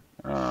master?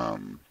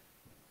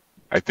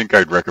 I think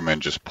I'd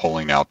recommend just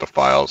pulling out the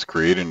files,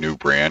 create a new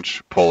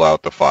branch, pull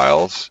out the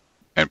files,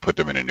 and put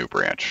them in a new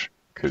branch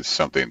because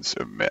something's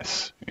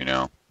amiss, you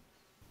know?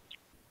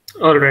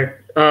 All right.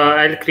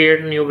 I'll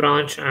create a new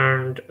branch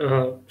and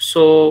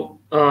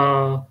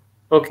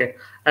okay,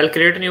 I'll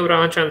create a new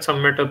branch and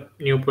submit a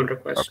new pull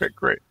request. Okay,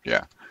 great.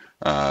 Yeah.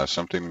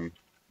 Something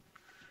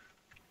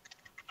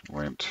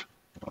went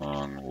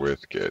wrong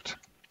with Git.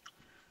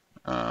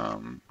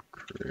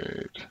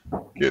 Create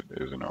Git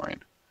is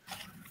annoying.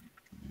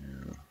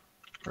 New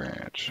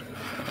branch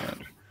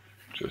and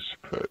just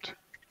put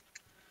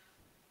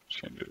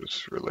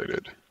changes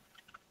related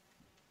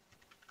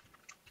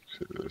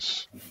to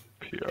this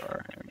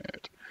PR in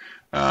it.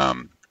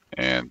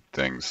 And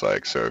things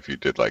like, so if you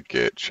did like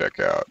git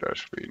checkout, that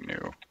should be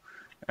new.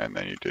 And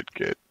then you did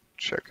git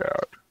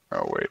checkout.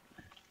 Oh, wait.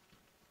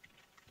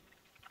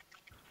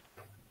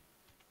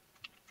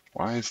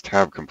 Why is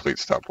tab complete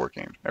stopped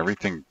working?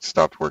 Everything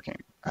stopped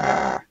working.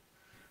 I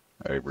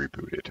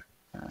rebooted.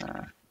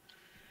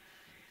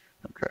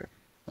 Okay.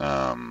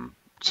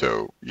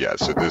 So yeah,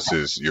 so this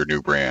is your new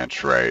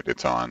branch, right?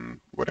 It's on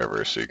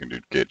whatever, so you can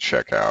do git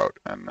checkout,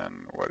 and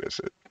then what is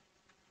it?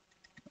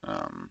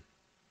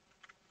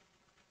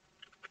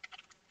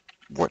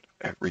 What?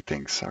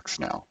 Everything sucks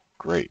now.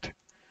 Great.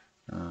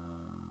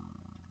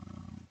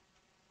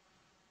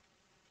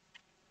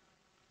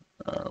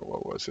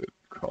 What was it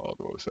called?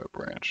 What was that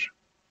branch?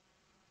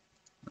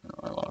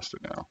 I lost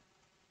it now.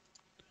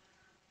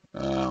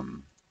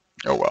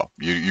 Oh well,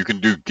 you can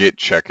do git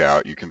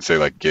checkout. You can say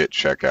like git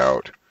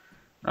checkout.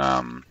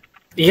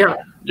 Yeah.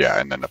 Yeah,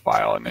 and then the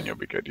file, and then you'll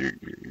be good.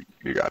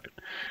 You got it.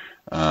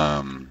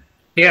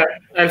 Yeah,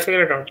 I'll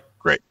figure it out.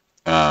 Great.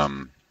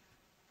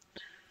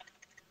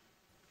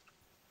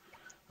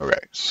 Okay,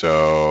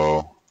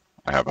 so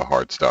I have a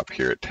hard stop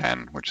here at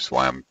 10, which is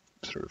why I'm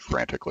sort of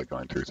frantically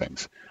going through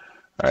things.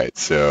 All right,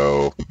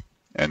 so,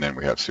 and then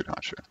we have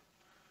Sudhanshu.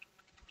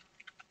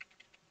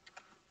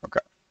 Okay.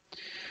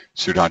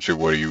 Sudhanshu,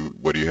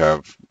 what do you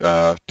have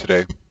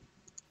today?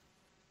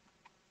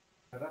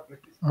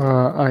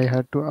 I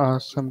had to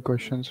ask some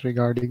questions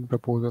regarding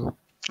proposal.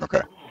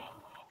 Okay.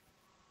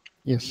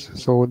 Yes,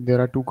 so there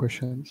are two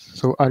questions.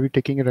 So are we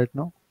taking it right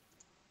now?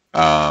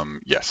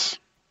 Yes.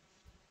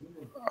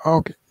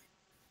 Okay.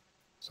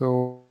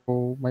 So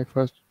my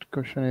first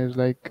question is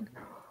like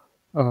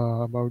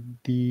about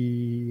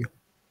the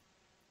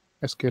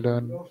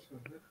sklearn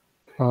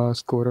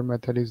scorer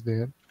method is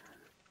there.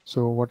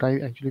 So what I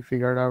actually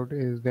figured out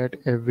is that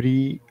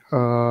every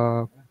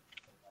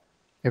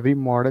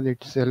model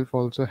itself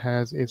also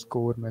has a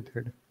score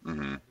method.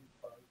 Mm-hmm.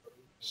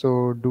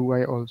 So do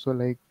I also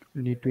like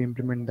need to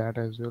implement that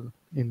as well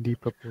in the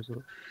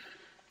proposal?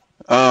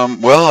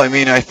 Well, I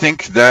mean, I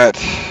think that,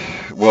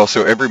 well,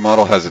 so every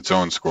model has its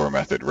own score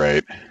method,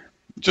 right?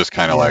 Just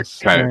kind of like,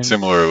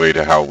 similarly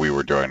to how we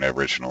were doing it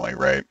originally,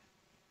 right?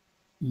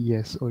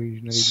 Yes,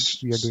 originally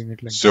we are doing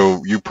it like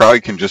so you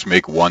probably can just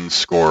make one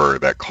scorer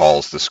that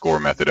calls the score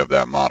method of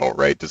that model,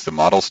 right? Does the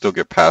model still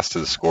get passed to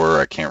the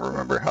scorer? I can't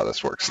remember how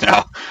this works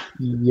now.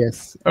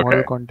 Yes, okay.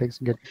 Model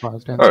context get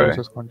passed and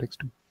sources context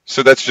too.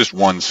 So that's just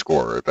one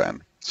scorer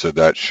then. So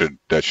that should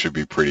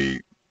be pretty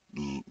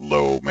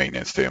low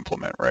maintenance to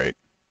implement, right?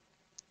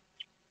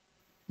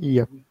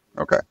 Yep.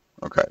 Okay.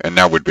 Okay. And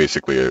that would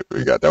basically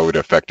that would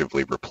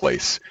effectively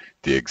replace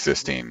the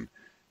existing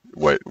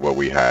what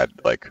we had,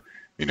 like,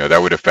 you know,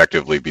 that would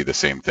effectively be the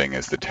same thing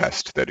as the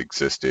test that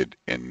existed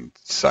in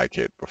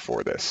Scikit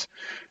before this,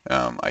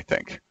 I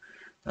think.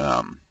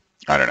 I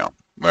don't know.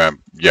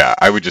 Yeah,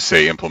 I would just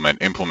say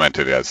implement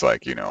it as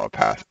like, you know, a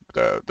path,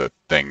 the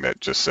thing that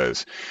just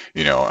says,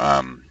 you know,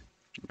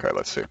 okay,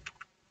 let's see.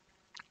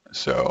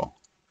 So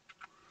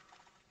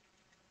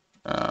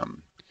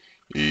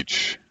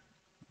each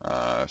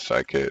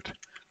Scikit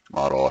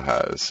model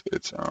has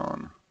its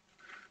own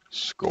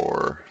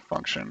score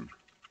function.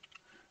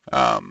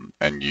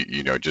 And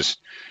you know, just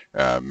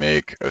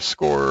make a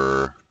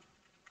scorer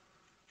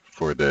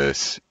for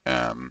this,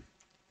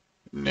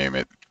 name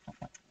it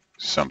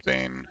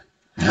something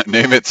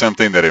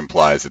that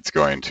implies it's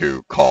going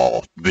to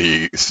call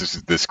the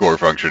score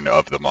function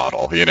of the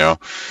model, you know?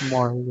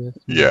 Model,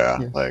 yeah,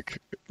 yes.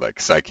 like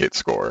Scikit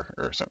score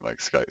or something, like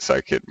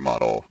Scikit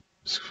model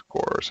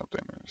score or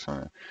something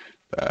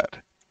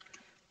that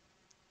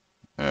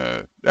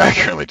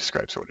accurately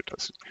describes what it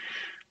does.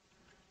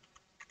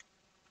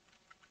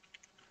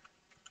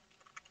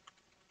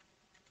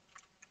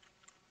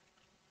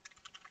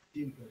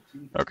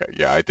 Okay,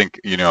 yeah, I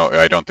think, you know,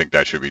 I don't think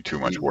that should be too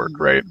much work,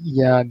 right?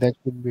 Yeah, that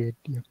would be it.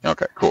 Yeah.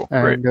 Okay, cool.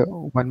 And great.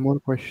 One more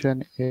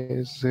question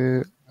is,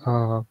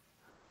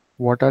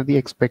 what are the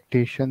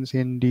expectations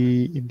in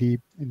the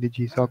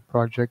GSOC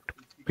project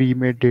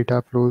pre-made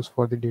data flows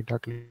for the data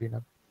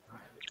cleanup?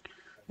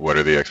 What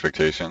are the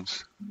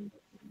expectations?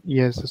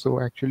 Yes, so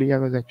actually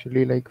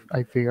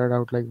I figured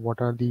out like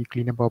what are the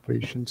cleanup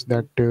operations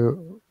that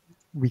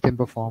we can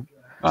perform.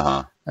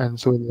 And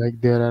so like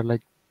there are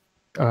like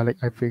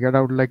I figured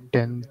out like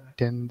 10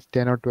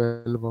 or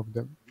 12 of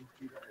them.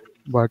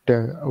 But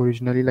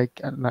originally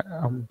like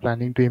I'm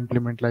planning to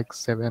implement like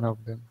 7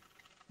 of them.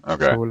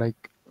 Okay. So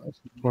like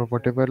for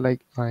whatever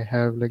like I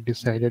have like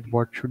decided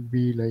what should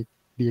be like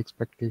the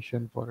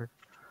expectation for it.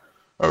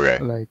 Okay.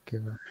 Like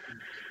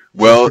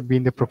Well, what should be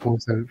in the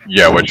proposal?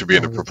 Yeah, what should be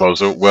in the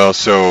proposal? Well,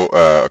 so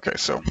okay,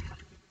 so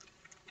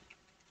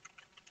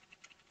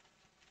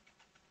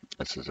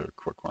this is a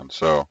quick one.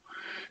 So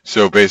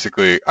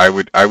basically, I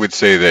would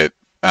say that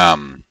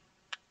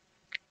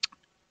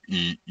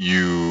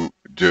you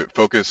do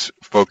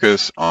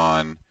focus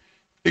on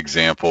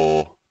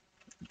example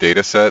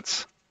data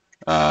sets.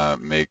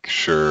 Make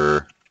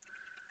sure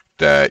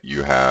that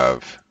you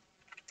have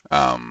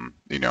 3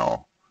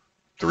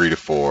 to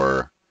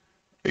 4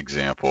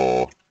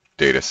 example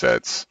data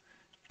sets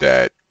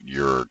that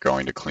you're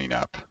going to clean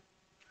up.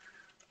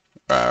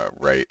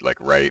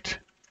 Write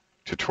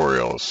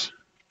tutorials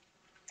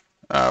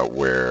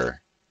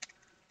where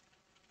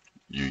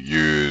you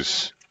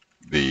use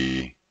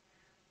the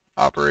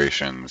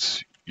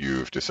operations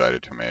you've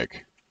decided to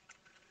make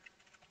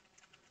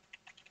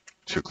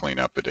to clean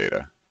up the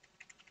data.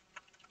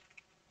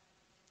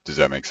 Does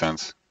that make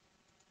sense?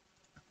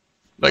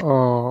 Like,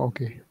 oh,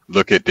 okay.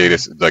 Look at data,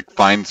 like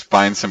find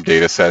some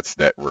data sets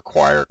that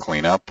require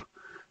cleanup,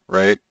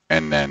 right?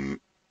 And then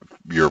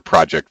your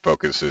project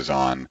focuses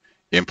on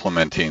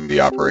implementing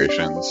the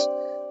operations,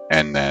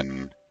 and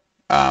then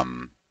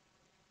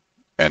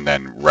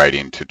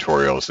writing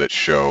tutorials that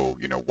show,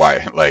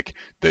 why, like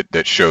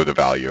that show the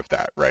value of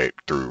that, right?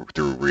 Through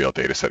real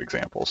data set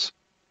examples.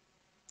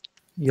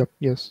 Yep.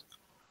 Yes.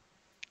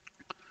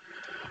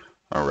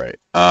 All right.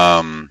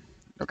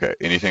 Okay.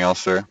 Anything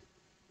else there?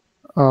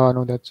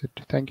 No, that's it.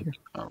 Thank you.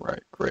 All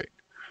right. Great.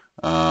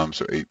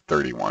 So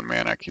 8:31,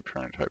 man, I keep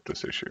trying to type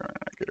this issue and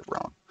I get it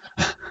wrong.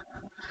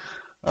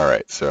 All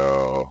right.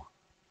 So,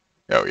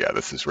 oh yeah,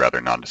 this is rather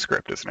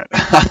nondescript, isn't it?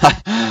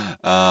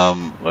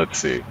 Let's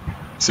see.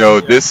 So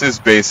this is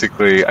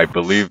basically, I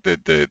believe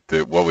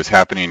that what was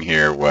happening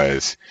here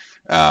was,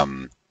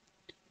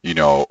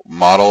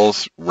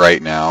 models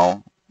right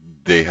now,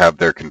 they have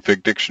their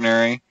config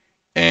dictionary,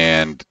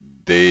 and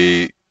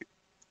they,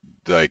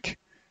 like,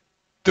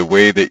 the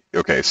way that,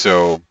 okay,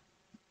 so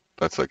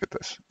let's look at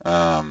this.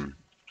 Yeah,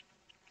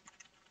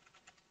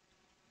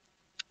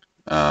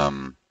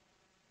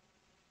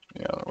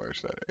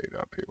 where's that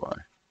a.py?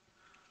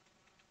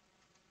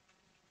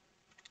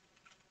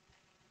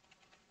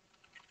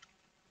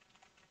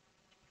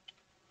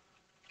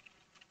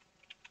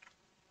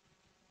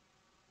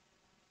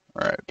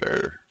 All right,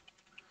 there.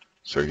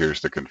 So here's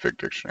the config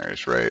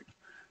dictionaries, right?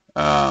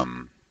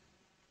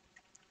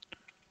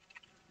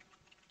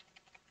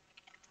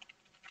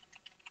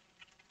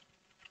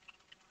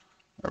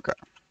 Okay.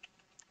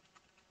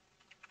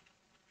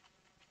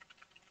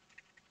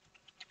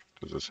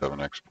 Does this have an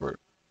export?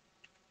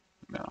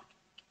 No.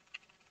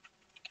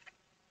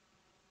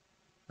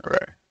 All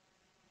right.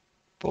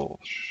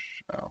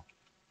 Bullshit. Oh.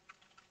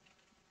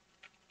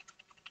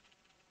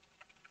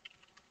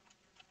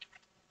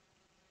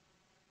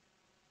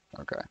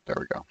 Okay, there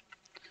we go.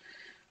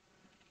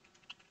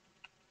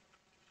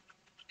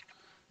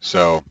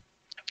 So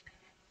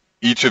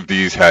each of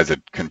these has a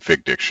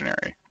config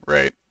dictionary,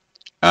 right?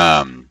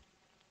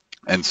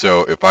 And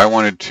so if I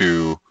wanted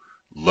to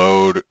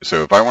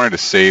if I wanted to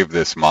save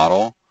this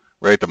model,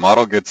 right, the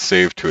model gets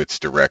saved to its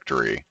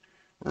directory,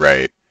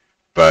 right?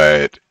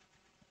 But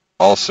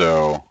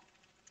also,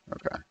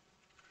 okay,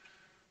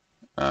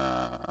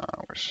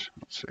 let's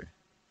see,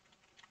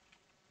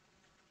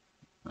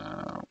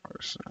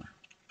 where's the,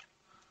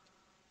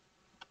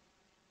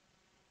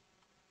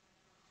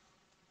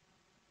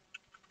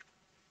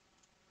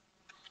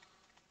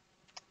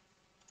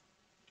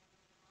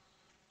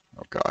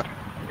 oh God.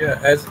 Yeah,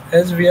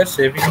 as we are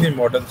saving the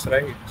models,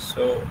 right?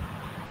 So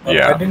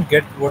yeah, I didn't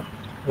get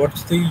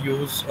what's the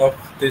use of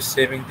this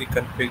saving the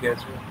config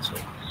as well.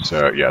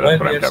 So yeah, that's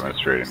what I'm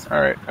demonstrating. All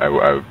right,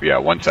 yeah,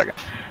 1 second.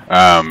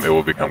 It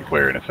will become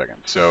clear in a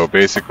second. So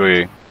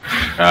basically,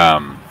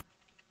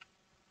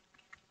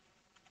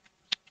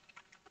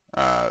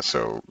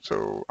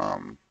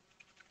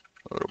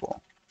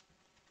 loadable.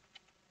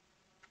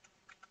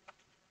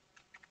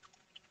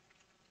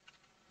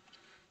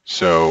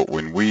 So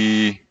when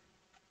we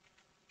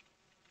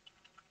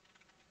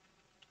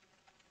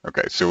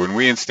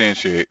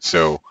instantiate,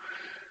 so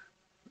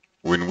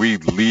when we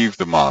leave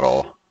the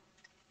model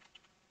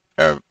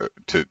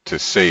to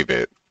save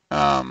it,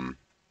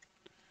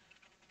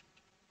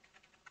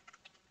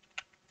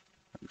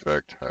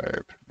 exec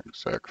type,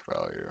 exec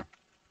value,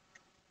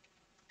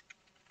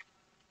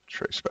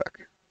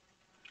 traceback.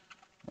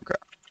 Okay.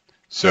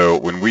 So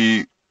when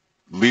we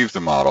leave the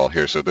model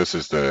here, so this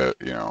is the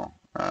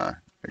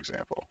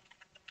example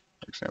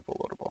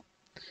loadable,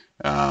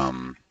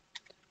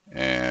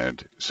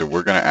 and so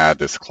we're going to add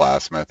this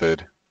class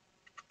method.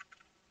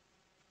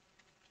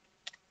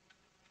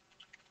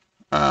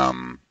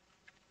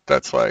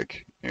 That's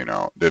like,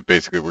 that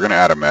basically we're going to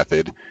add a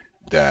method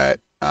that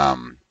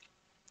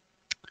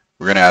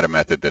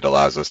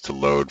allows us to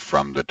load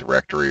from the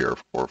directory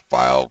or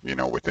file,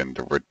 within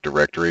the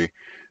directory,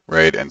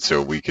 right? And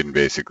so we can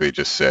basically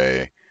just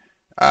say,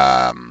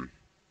 I'm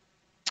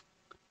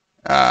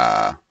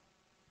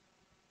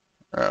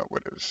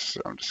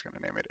just going to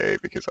name it A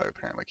because I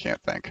apparently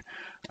can't think.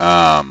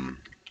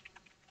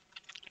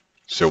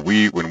 So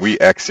when we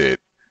exit,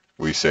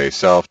 we say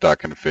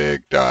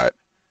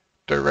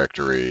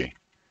self.config.directory,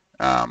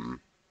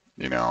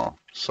 you know,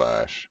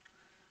 slash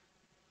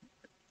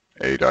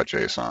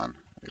a.json,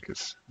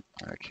 because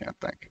I can't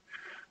think.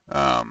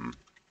 And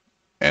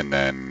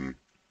then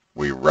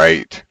we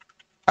write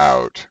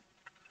out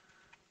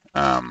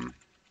the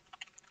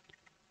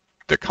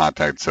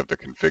contents of the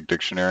config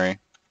dictionary.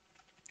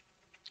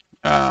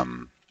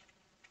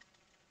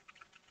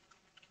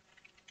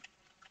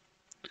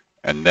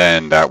 And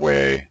then that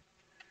way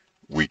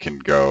we can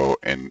go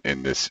in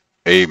this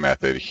A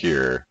method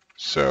here.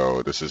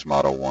 So this is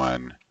model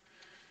 1.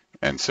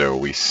 And so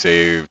we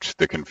saved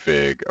the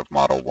config of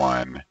model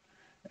 1.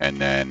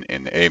 And then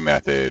in the A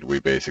method,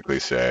 we basically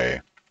say,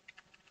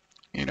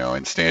 you know,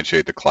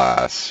 instantiate the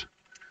class.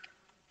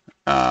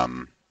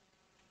 And,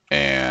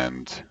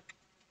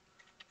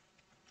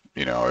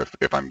 you know,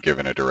 if I'm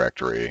given a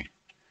directory,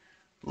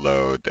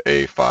 load the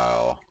A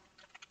file,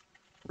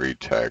 read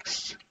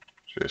text,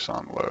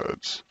 JSON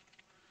loads,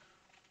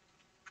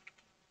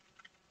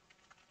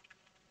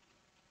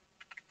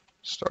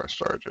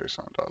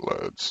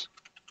 *JSON.loads.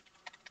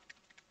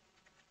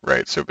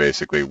 Right. So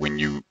basically, when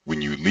you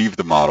leave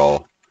the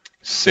model,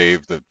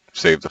 save the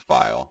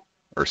file,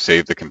 or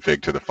save the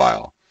config to the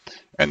file,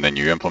 and then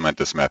you implement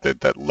this method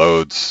that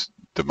loads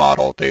the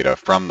model data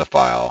from the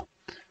file,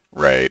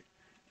 right?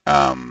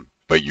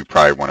 But you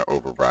probably want to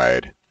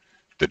override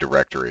the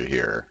directory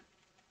here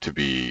to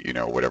be, you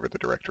know, whatever the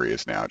directory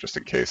is now, just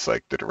in case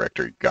like the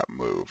directory got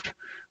moved,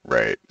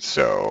 right?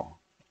 So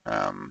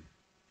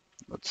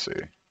let's see,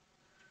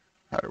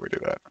 how do we do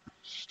that?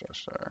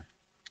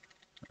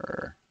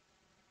 Or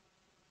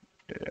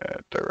yeah,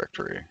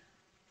 directory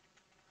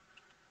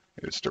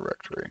is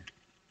directory.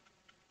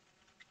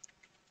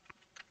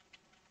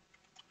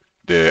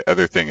 The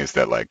other thing is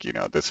that, like, you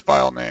know, this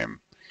file name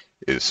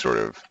is sort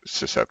of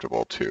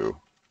susceptible to,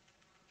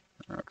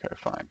 okay,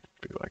 fine,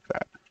 be like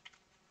that.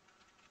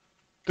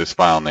 This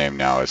file name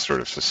now is sort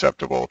of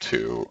susceptible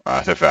to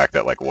the fact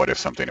that, like, what if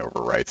something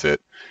overwrites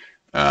it?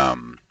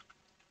 Oh,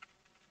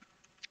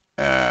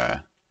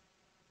 I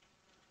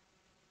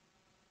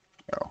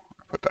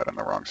put that in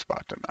the wrong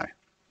spot, didn't I?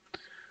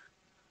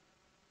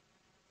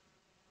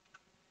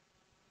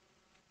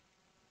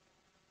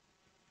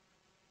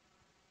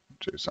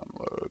 JSON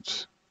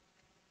loads.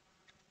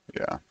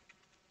 Yeah.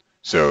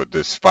 So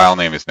this file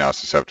name is now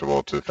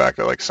susceptible to the fact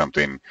that, like,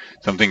 something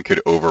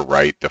could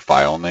overwrite the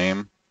file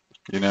name,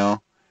 you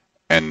know?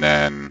 And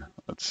then,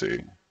 let's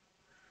see,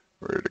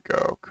 where did it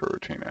go?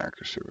 Coroutine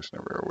accuracy was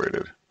never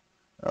awaited.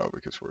 Oh,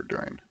 because we're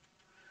doing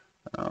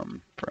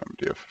from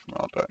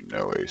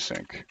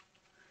dfml.noasync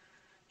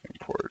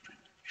import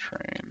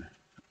train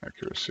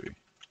accuracy.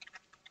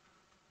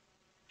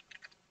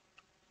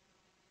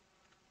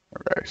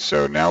 Okay,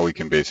 so now we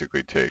can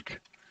basically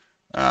take,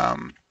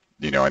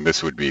 you know, and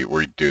this would be,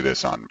 we do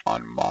this on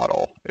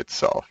model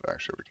itself.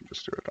 Actually, we can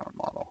just do it on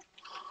model.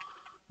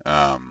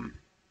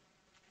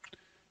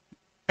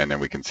 And then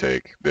we can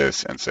take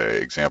this and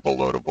say example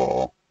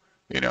loadable,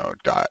 you know,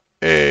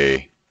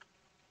 .a.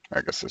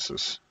 I guess this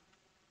is,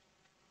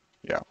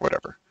 yeah,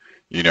 whatever.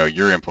 You know,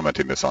 you're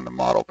implementing this on the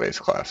model base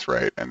class,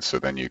 right? And so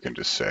then you can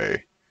just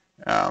say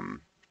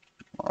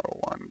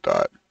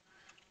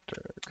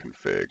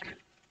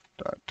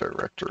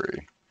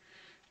model1.config.directory.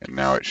 And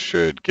now it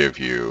should give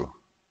you,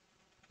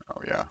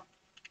 oh yeah,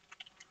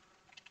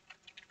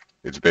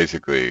 it's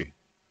basically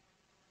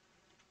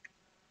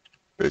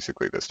this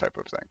type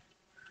of thing.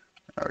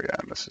 Oh yeah,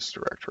 and this is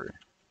directory.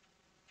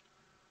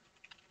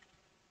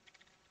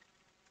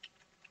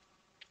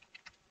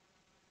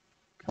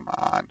 Come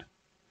on.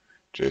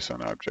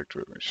 JSON object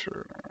with me,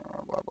 sure,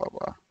 blah, blah,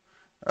 blah.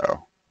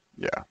 Oh,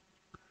 yeah.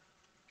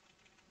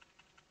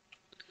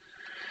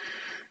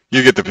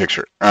 You get the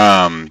picture.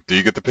 Do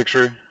you get the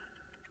picture?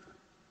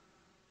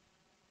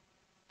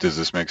 Does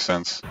this make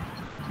sense?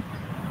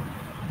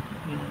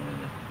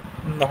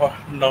 No,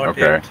 not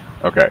okay. yet.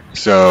 Okay,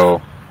 so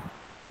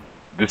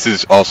this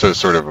is also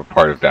sort of a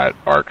part of that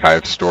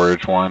archive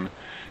storage one.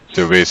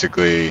 So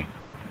basically,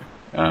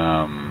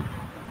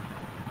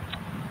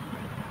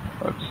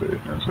 let's see,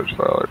 no such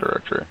file or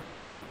directory.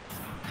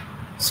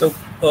 So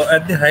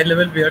at the high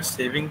level, we are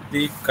saving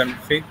the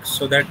config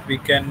so that we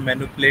can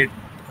manipulate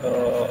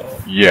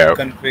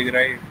config,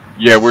 right?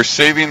 Yeah, we're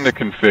saving the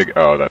config.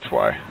 Oh, that's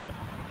why.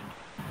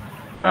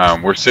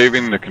 We're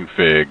saving the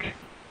config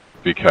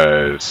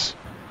because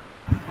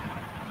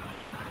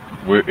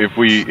if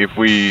we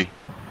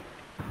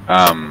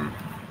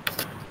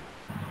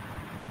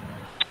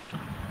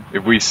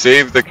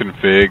save the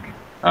config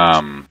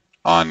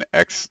on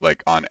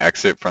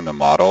exit from the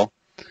model,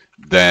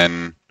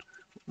 then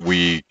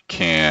we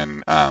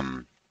can,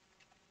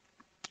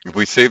 if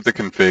we save the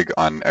config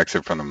on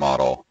exit from the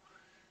model,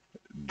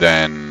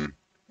 then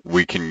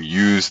we can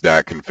use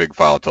that config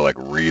file to, like,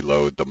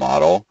 reload the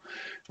model,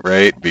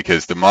 right?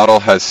 Because the model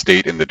has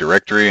state in the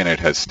directory and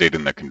it has state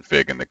in the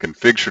config, and the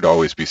config should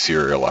always be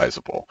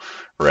serializable,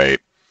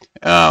 right?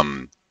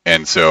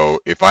 And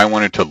so if I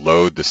wanted to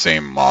load the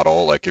same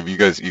model, like if you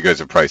guys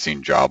have probably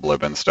seen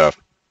JobLib and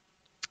stuff,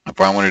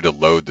 if I wanted to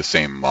load the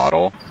same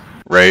model,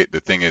 right, the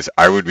thing is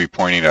I would be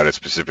pointing at a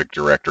specific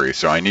directory.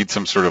 So I need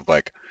some sort of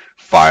like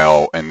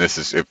file, and this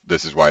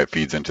is why it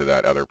feeds into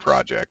that other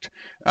project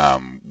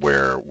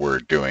where we're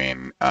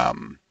doing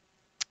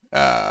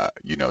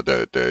you know,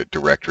 the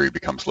directory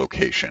becomes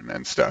location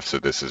and stuff. So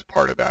this is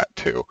part of that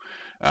too.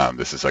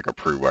 This is like a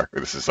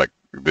prerequisite.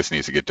 This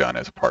needs to get done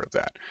as a part of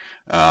that.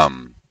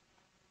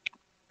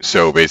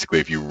 So basically,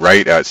 if you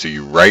write out,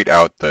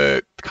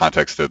 the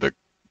context of the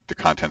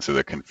contents of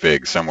the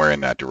config somewhere in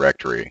that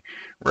directory,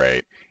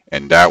 right?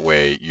 And that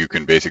way you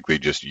can basically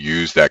just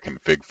use that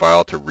config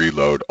file to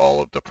reload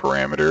all of the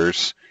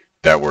parameters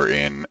that were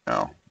in,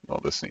 oh, well,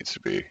 this needs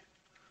to be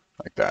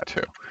like that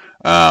too.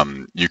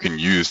 You can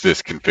use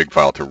this config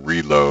file to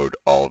reload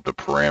all of the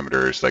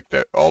parameters, like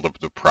that, all of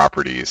the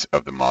properties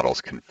of the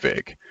model's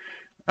config.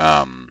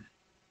 And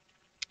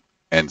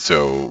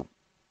so,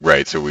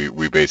 right, so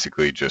we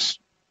basically just,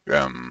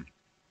 does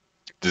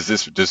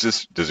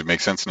it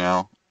make sense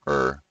now?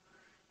 Or,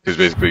 because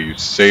basically you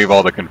save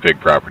all the config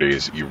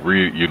properties, you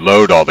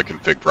load all the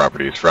config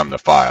properties from the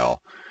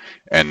file,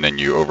 and then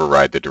you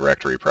override the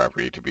directory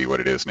property to be what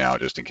it is now,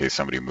 just in case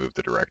somebody moved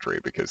the directory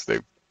because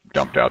they've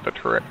dumped out the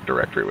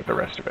directory with the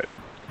rest of it,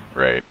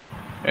 right?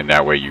 And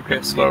that way you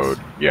can load.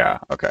 Yes. Yeah,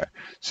 okay.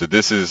 So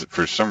this is,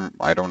 for some,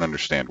 I don't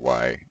understand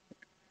why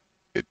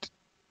it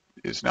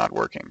is not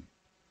working.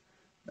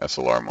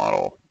 SLR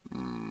model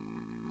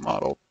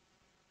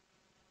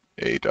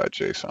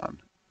a.json.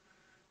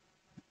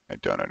 I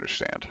don't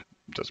understand.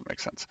 It doesn't make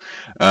sense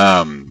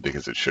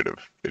because it should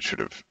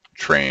have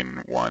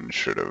train one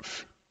should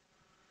have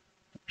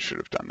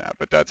done that,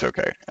 but that's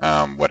okay.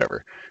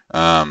 Whatever.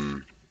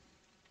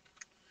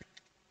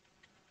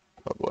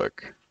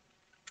 Public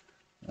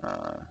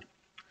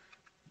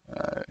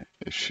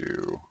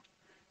issue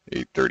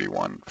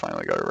 831.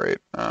 Finally got it right.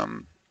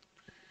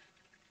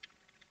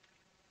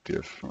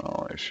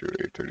 DFML issue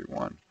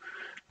 831.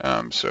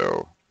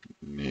 So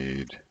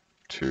need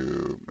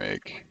to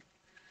make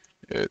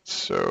it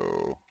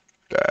so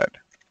that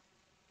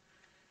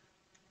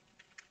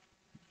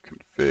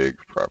config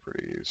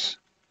properties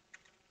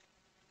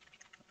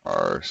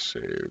are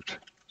saved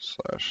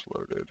 /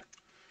 loaded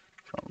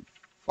from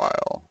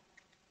file,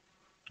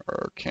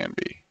 or can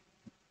be.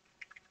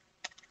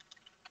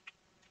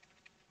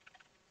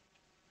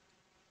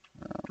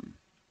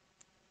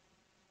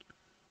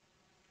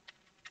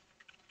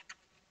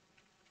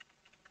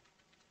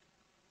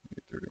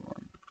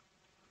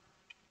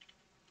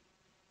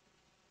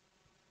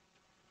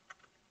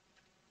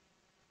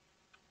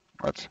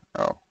 What?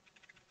 Oh. All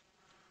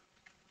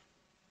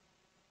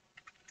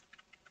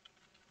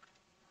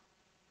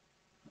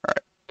right,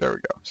 there we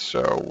go.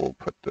 So we'll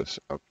put this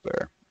up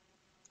there.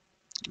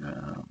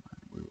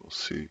 We will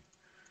see.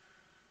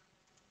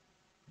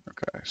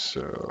 Okay,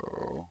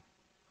 so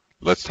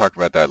let's talk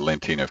about that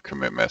linting of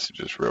commit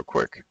messages real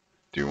quick.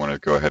 Do you want to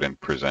go ahead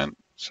and present,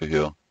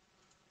 Sahil?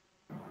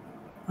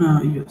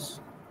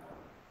 Yes.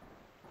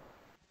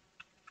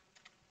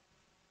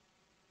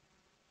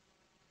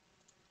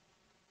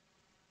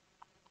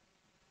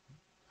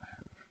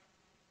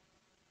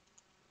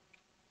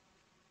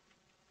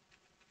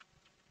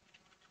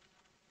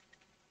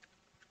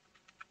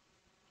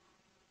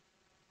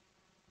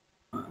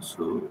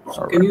 So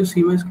can you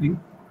see my screen?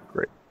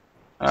 Great.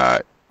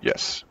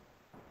 Yes.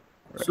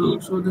 Right.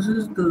 So this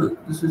is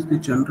the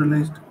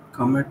generalized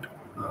commit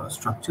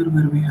structure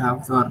where we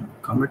have the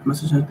commit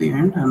message at the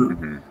end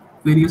and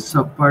various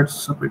subparts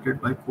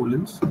separated by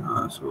colons.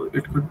 So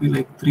it could be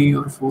like 3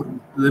 or 4.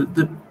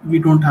 We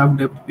don't have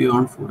depth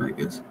beyond 4, I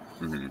guess.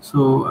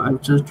 So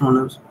I've just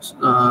drawn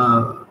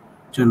a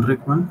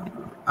generic one,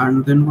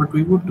 and then what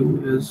we would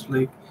do is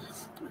like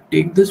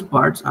take these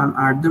parts and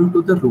add them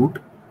to the root.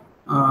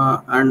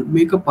 And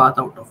make a path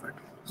out of it.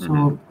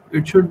 So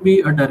it should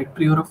be a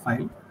directory or a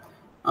file.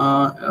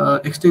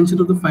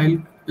 Extension of the file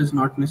is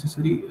not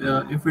necessary.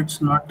 If it's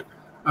not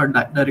a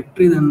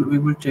directory, then we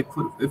will check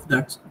for if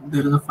there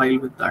is a file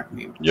with that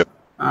name. Yep.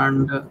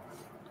 And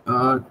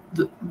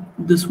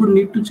this would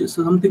need to change.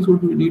 So some things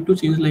would need to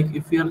change. Like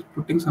if we are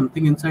putting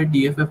something inside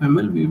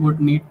DFFML, we would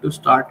need to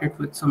start it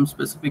with some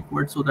specific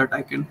word so that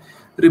I can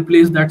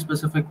replace that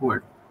specific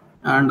word.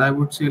 And I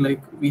would say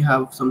like we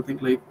have something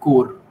like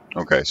core.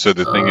 Okay, so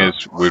the thing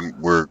is,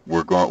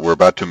 we're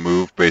about to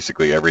move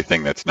basically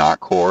everything that's not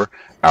core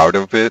out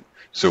of it,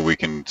 so we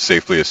can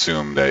safely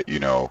assume that, you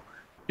know,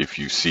 if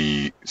you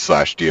see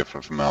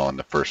 /DFFML in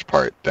the first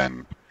part,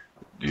 then,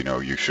 you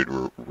know, you should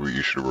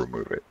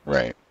remove it,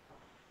 right?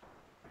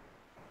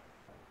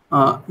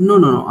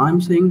 No. I'm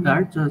saying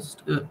that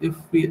just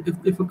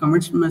if a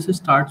commit message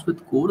starts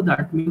with core,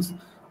 that means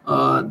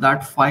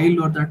that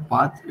file or that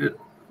path.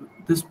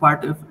 This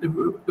part,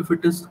 if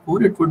it is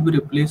core, it would be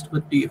replaced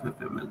with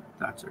DFFML.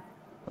 That's it.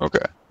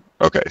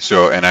 Okay.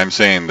 So, and I'm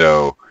saying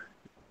though,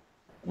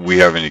 we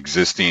have an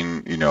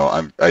existing, you know,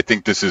 I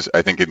think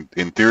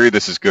in theory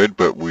this is good,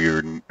 but we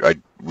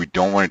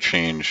don't want to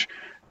change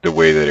the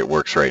way that it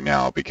works right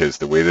now, because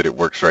the way that it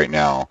works right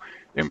now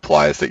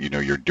implies that, you know,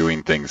 you're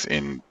doing things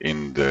in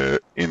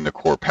the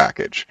core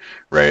package,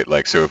 right?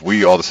 Like, so if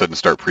we all of a sudden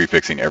start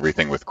prefixing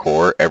everything with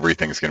core,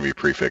 everything's going to be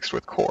prefixed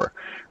with core,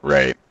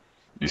 right?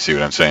 You see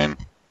what I'm saying?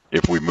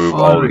 If we move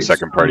all the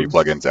second party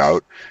plugins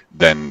out,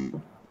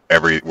 then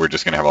we're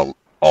just going to have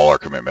all our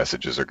commit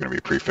messages are going to be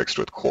prefixed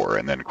with core,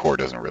 and then core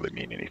doesn't really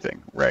mean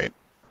anything, right?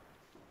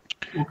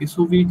 Okay,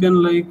 so we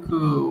can like,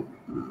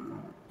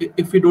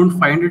 if we don't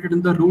find it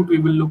in the root, we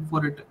will look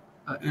for it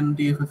in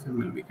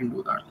DFFML. We can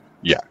do that.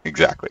 Yeah,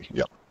 exactly.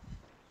 Yep.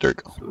 There you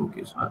go. So,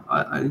 okay, so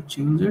I'll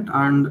change it.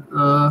 And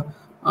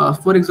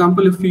for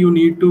example, if you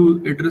need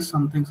to address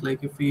some things,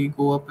 like if we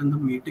go up in the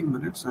meeting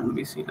minutes and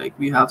we see like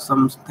we have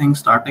some things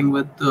starting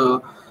with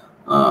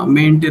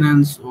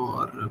maintenance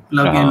or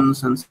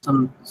plugins and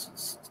some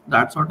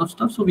that sort of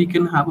stuff, so we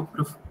can have a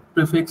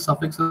prefix,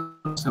 suffix, or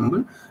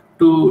symbol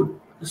to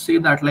say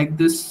that like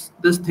this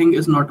thing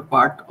is not a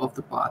part of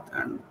the path,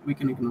 and we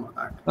can ignore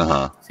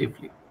that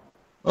safely.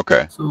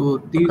 Okay. So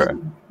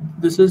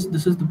this is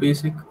the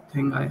basic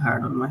thing I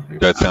had on my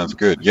head. That sounds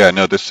good. Yeah,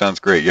 no, this sounds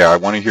great. Yeah, I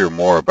want to hear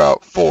more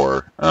about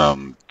 4,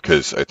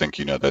 because I think,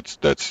 you know, that's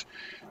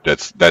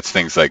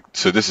things like,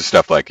 so this is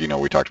stuff like, you know,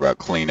 we talked about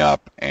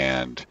cleanup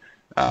and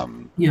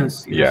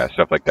yes. Yeah,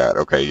 stuff like that.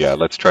 Okay, yeah,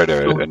 let's try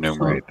to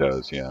enumerate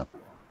those. Yeah.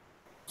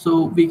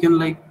 So we can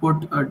like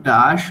put a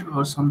dash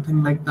or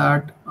something like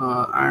that,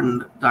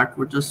 and that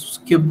would just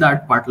skip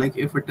that part. Like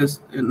if it is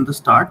in the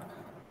start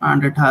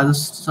and it has a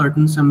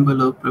certain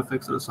symbol or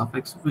prefix or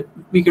suffix,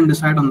 we can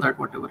decide on that,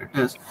 whatever it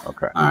is.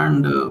 Okay.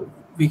 And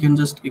we can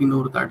just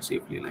ignore that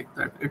safely, like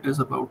that it is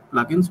about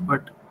plugins,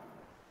 but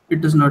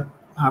it does not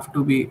have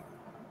to be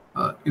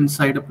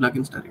inside a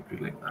plugins directory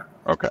like that.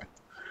 Okay.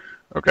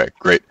 Okay,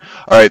 great.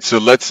 All right, so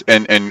let's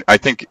and I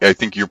think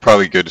you're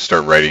probably good to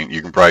start writing.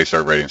 You can probably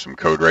start writing some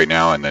code right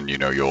now, and then, you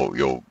know,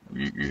 you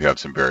have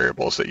some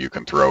variables that you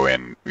can throw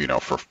in, you know,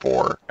 for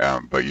 4.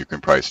 But you can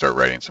probably start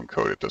writing some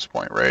code at this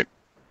point, right?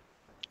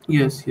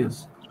 Yes.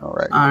 All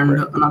right. And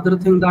great. Another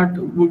thing that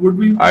would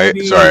be I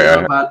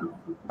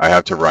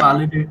have to run.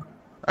 Validate.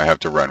 I have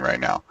to run right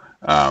now.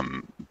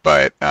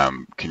 But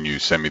can you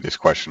send me this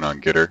question on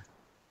Gitter?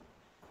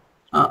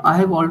 I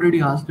have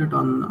already asked it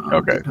on.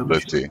 Okay, GitHub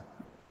let's issue. see.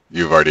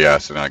 You've already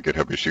asked it on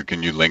GitHub issue.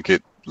 Can you link me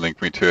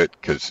to it?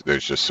 Because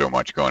there's just so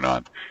much going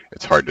on.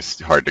 It's hard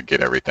to get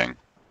everything.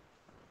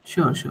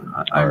 Sure.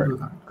 I'll do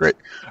that. Great.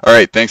 All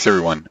right. Thanks,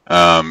 everyone.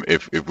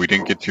 If we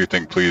didn't get to your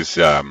thing, please,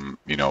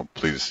 you know,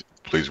 please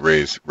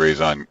raise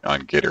on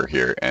Gitter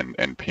here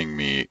and ping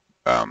me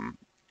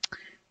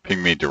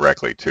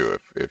directly too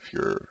if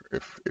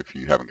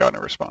you haven't gotten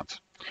a response.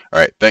 All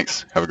right.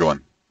 Thanks. Have a good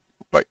one.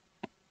 Bye.